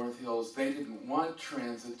on North Hills. They didn't want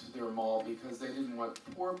transit to their mall because they didn't want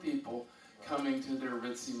poor people coming to their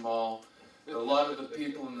ritzy mall. A lot of the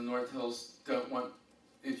people in the North Hills don't want,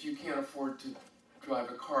 if you can't afford to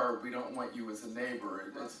drive a car, we don't want you as a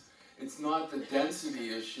neighbor. It's not the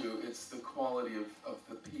density issue, it's the quality of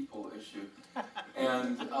the people issue.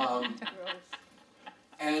 And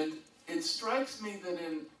it strikes me that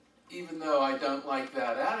even though I don't like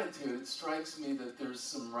that attitude, it strikes me that there's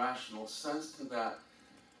some rational sense to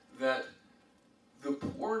that the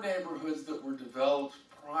poor neighborhoods that were developed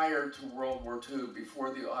prior to World War II,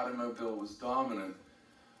 before the automobile was dominant,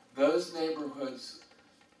 those neighborhoods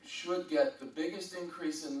should get the biggest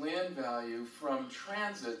increase in land value from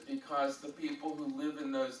transit because the people who live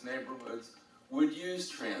in those neighborhoods would use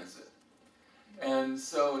transit. And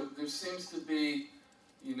so there seems to be,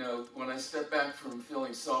 you know, when I step back from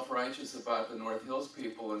feeling self-righteous about the North Hills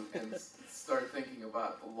people and start thinking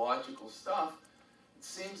about the logical stuff, it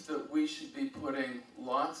seems that we should be putting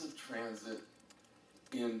lots of transit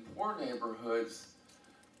in poor neighborhoods,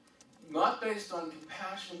 not based on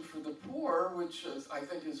compassion for the poor, which I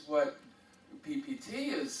think is what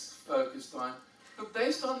PPT is focused on, but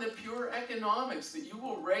based on the pure economics, that you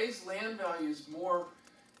will raise land values more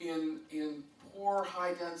in poor,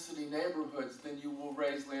 high-density neighborhoods than you will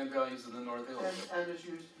raise land values in the North Hills. And as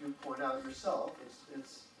you point out yourself,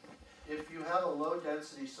 it's if you have a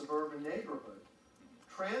low-density suburban neighborhood,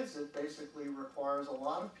 transit basically requires a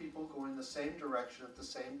lot of people going the same direction at the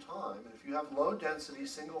same time. And if you have low-density,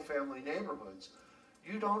 single-family neighborhoods,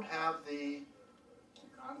 you don't have the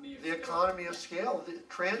the economy of scale. The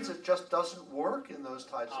transit just doesn't work in those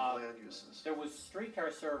types of land uses. There was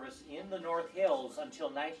streetcar service in the North Hills until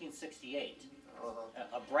 1968.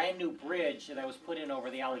 Uh-huh. A brand new bridge that was put in over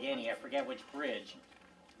the Allegheny, I forget which bridge,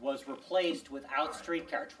 was replaced without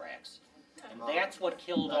streetcar tracks. And that's what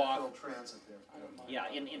killed off. Transit there. Yeah,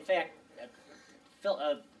 in fact,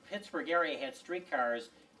 Pittsburgh area had streetcars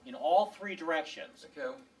in all three directions.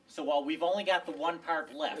 Okay. So while we've only got the one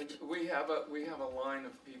part left. We have a line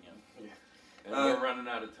of people, and we're running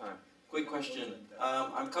out of time. Quick question.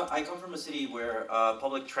 I come from a city where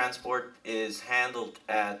public transport is handled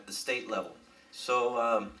at the state level.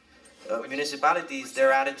 So municipalities,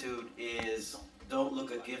 their attitude is don't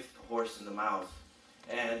look a gift horse in the mouth.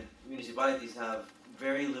 And municipalities have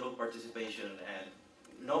very little participation and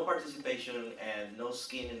no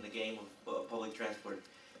skin in the game of public transport.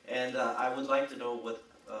 And I would like to know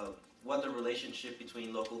what the relationship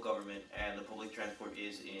between local government and the public transport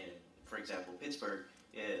is in, for example, Pittsburgh.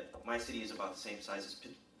 My city is about the same size as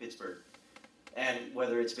Pittsburgh. And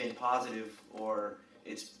whether it's been positive or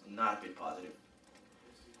it's not been positive.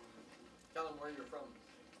 Tell them where you're from.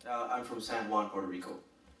 I'm from San Juan, Puerto Rico.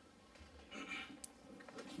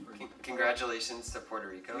 Congratulations to Puerto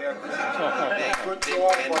Rico. Yeah. That was a big win.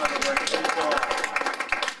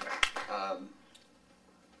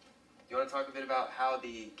 You want to talk a bit about how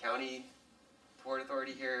the county Port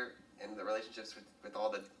Authority here and the relationships with all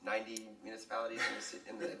the 90 municipalities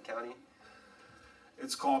in the county?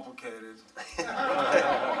 It's complicated,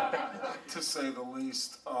 to say the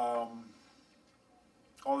least.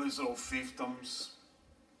 All these little fiefdoms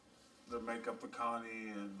that make up the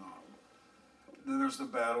county, and then there's the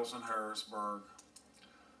battles in Harrisburg.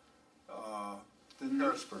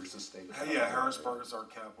 Harrisburg's the state. Yeah, Harrisburg is our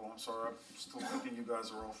capital. I'm sorry, I'm still thinking you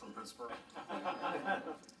guys are all from Pittsburgh.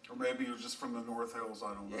 Or maybe you're just from the North Hills,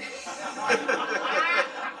 I don't know.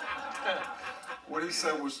 What he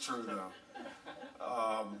said was true, though.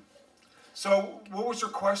 So, what was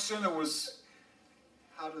your question? It was...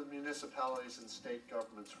 How do municipalities and state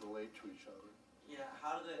governments relate to each other? Yeah,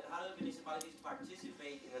 how do the municipalities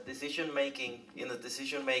participate in the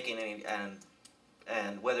decision making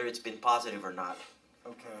and whether it's been positive or not?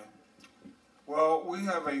 Okay. Well, we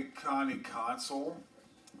have a county council,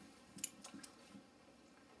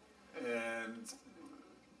 and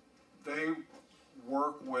they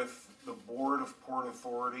work with the Board of Port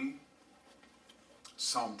Authority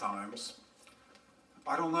sometimes.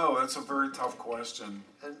 I don't know, that's a very tough question.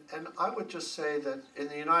 And I would just say that in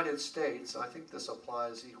the United States, I think this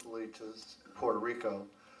applies equally to Puerto Rico,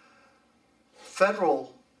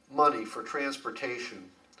 federal money for transportation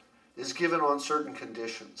is given on certain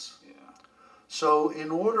conditions. Yeah. So in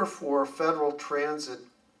order for federal transit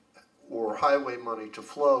or highway money to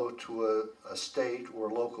flow to a state or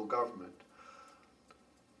local government,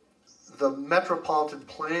 the Metropolitan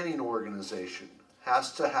Planning Organization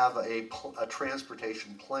has to have a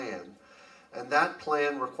transportation plan, and that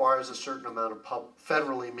plan requires a certain amount of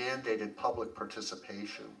federally mandated public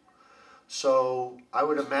participation. So I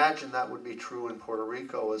would imagine that would be true in Puerto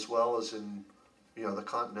Rico as well as in, the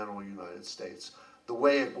continental United States. The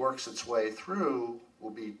way it works its way through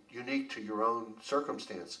will be unique to your own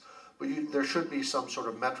circumstance, but there should be some sort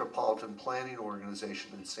of metropolitan planning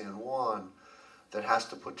organization in San Juan that has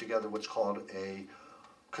to put together what's called a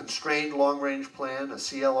constrained long-range plan, a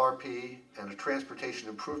CLRP, and a transportation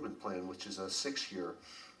improvement plan, which is a 6-year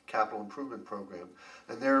capital improvement program.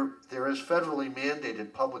 And there is federally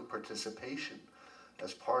mandated public participation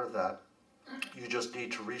as part of that. You just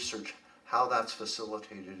need to research how that's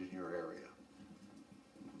facilitated in your area.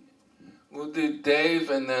 We'll do Dave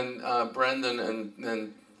and then Brendan, and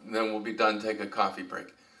then we'll be done, take a coffee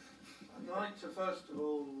break. I'd like to first of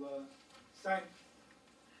all thank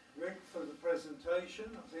Rick for the presentation.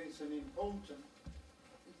 I think it's an important.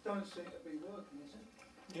 It don't seem to be working, is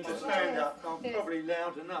it? You just stand up. I'm probably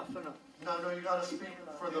loud enough, isn't I? No, you got to speak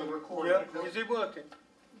for the recording. Yeah. Is it working?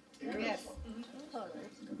 Yes.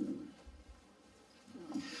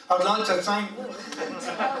 I'd like to thank Rick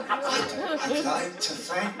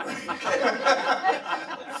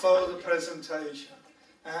for the presentation,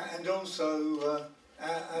 and also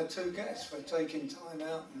our two guests for taking time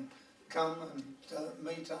out and come and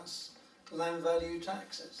meet us, land value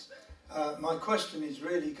taxes. My question is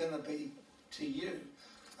really going to be to you,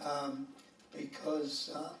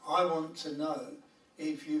 because I want to know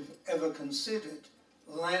if you've ever considered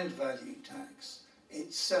land value tax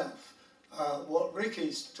itself. What Rick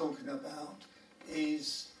is talking about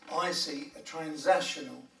is, I see, a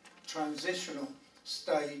transitional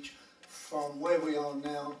stage from where we are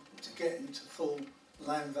now to get into full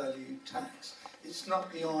land value tax. It's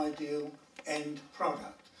not the ideal end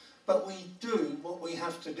product. But we do what we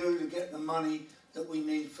have to do to get the money that we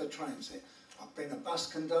need for transit. I've been a bus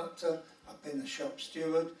conductor, I've been a shop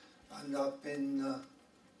steward, and I've been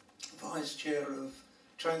vice chair of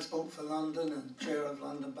Transport for London and chair of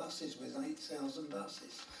London Buses with 8,000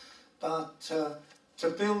 buses. But to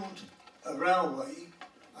build a railway,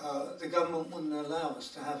 the government wouldn't allow us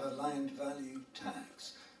to have a land value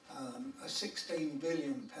tax. A £16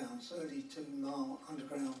 billion, 32-mile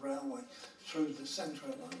underground railway through the centre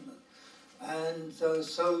of London. And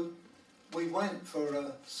so we went for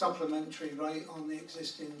a supplementary rate on the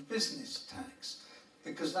existing business tax,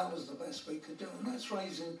 because that was the best we could do. And that's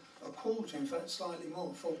raising a quarter, in fact slightly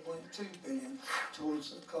more, 4.2 billion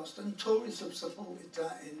towards the cost. And Tories have supported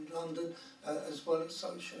that in London, as well as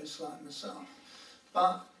socialists like myself.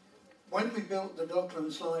 But when we built the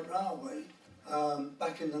Docklands Light Railway,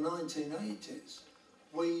 back in the 1980s,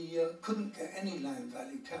 we couldn't get any land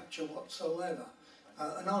value capture whatsoever.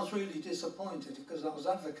 And I was really disappointed because I was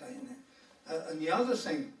advocating it. And the other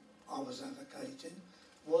thing I was advocating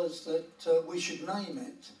was that we should name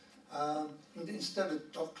it, instead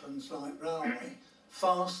of Docklands Light Railway,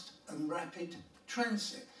 Fast and Rapid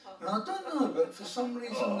Transit. And I don't know, but for some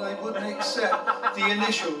reason they wouldn't accept the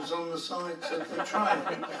initials on the sides of the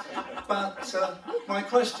train. But my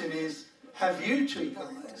question is, have you two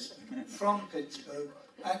guys from Pittsburgh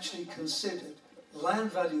actually considered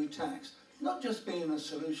land value tax not just being a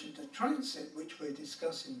solution to transit, which we're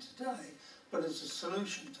discussing today, but as a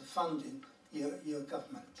solution to funding your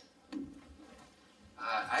government?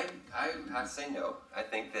 I have to say no. I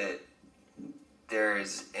think that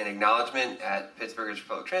there's an acknowledgement at Pittsburghers for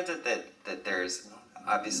Public Transit that there's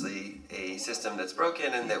obviously a system that's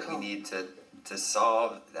broken and that we need to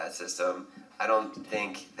solve that system. I don't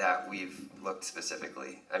think that we've looked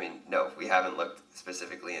specifically. I mean, no, we haven't looked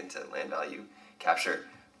specifically into land value capture.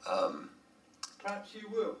 Perhaps you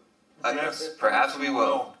will. Yes, perhaps we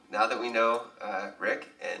will. Now that we know Rick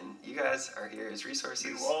and you guys are here as resources.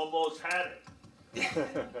 You almost had it.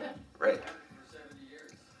 Right.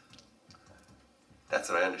 That's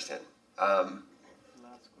what I understand.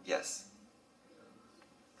 Yes.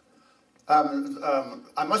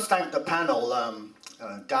 I must thank the panel,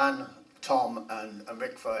 Dan, Tom, and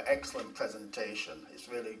Rick for an excellent presentation. It's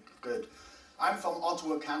really good. I'm from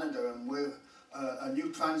Ottawa, Canada, and we're, a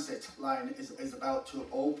new transit line is about to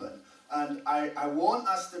open. And I won't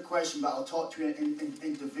ask the question, but I'll talk to you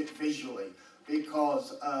individually,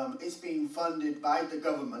 because it's being funded by the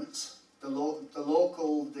governments, the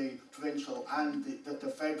local, the provincial, and the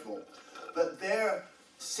federal. But they're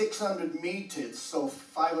 600 metres, so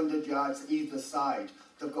 500 yards either side.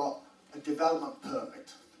 They've got a development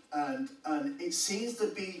permit. And it seems to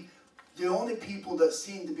be the only people that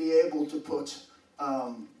seem to be able to put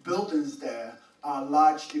buildings there are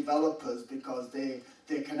large developers, because they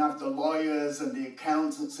can have the lawyers and the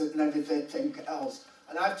accountants and everything else.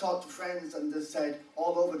 And I've talked to friends and they said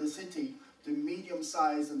all over the city, the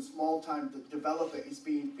medium-sized and small-time developer is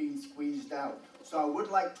being squeezed out. So I would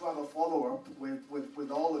like to have a follow-up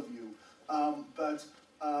with all of you.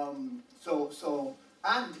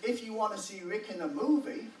 And if you want to see Rick in a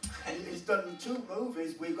movie, he's done 2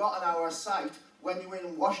 movies. We got on our site when you were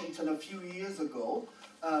in Washington a few years ago.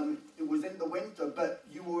 It was in the winter, but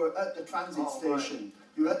you were at the transit station. Right.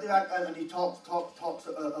 You were at the, and he talked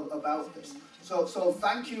about this. So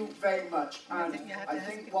thank you very much. And I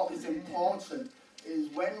think what is important is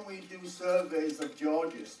when we do surveys of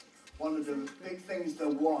Georgians, one of the big things they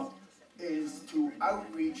want is to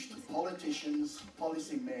outreach to politicians,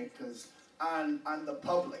 policymakers, and the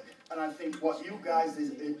public. And I think what you guys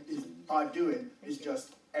are doing is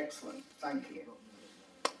just excellent. Thank you.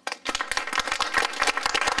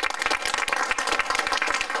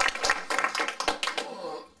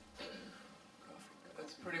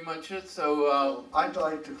 That's pretty much it. So I'd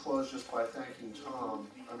like to close just by thanking Tom.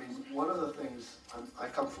 I mean, one of the things, I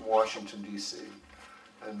come from Washington, D.C.,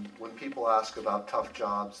 and when people ask about tough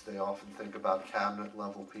jobs, they often think about cabinet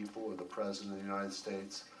level people or the President of the United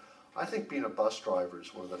States. I think being a bus driver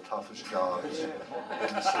is one of the toughest jobs in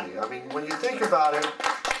the city. I mean, when you think about it,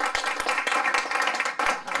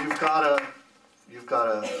 you've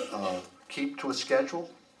got to keep to a schedule.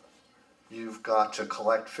 You've got to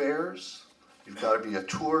collect fares. You've got to be a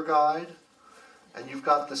tour guide, and you've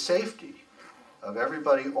got the safety of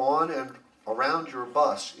everybody on and around your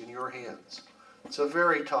bus in your hands. It's a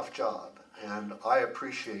very tough job, and I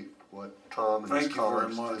appreciate what Tom and his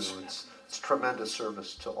colleagues do. It's tremendous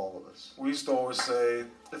service to all of us. We used to always say,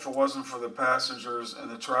 if it wasn't for the passengers and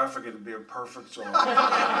the traffic, it'd be a perfect job.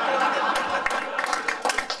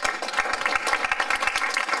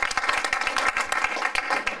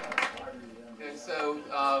 So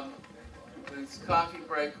there's coffee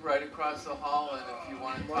break right across the hall, and if you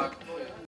want to talk to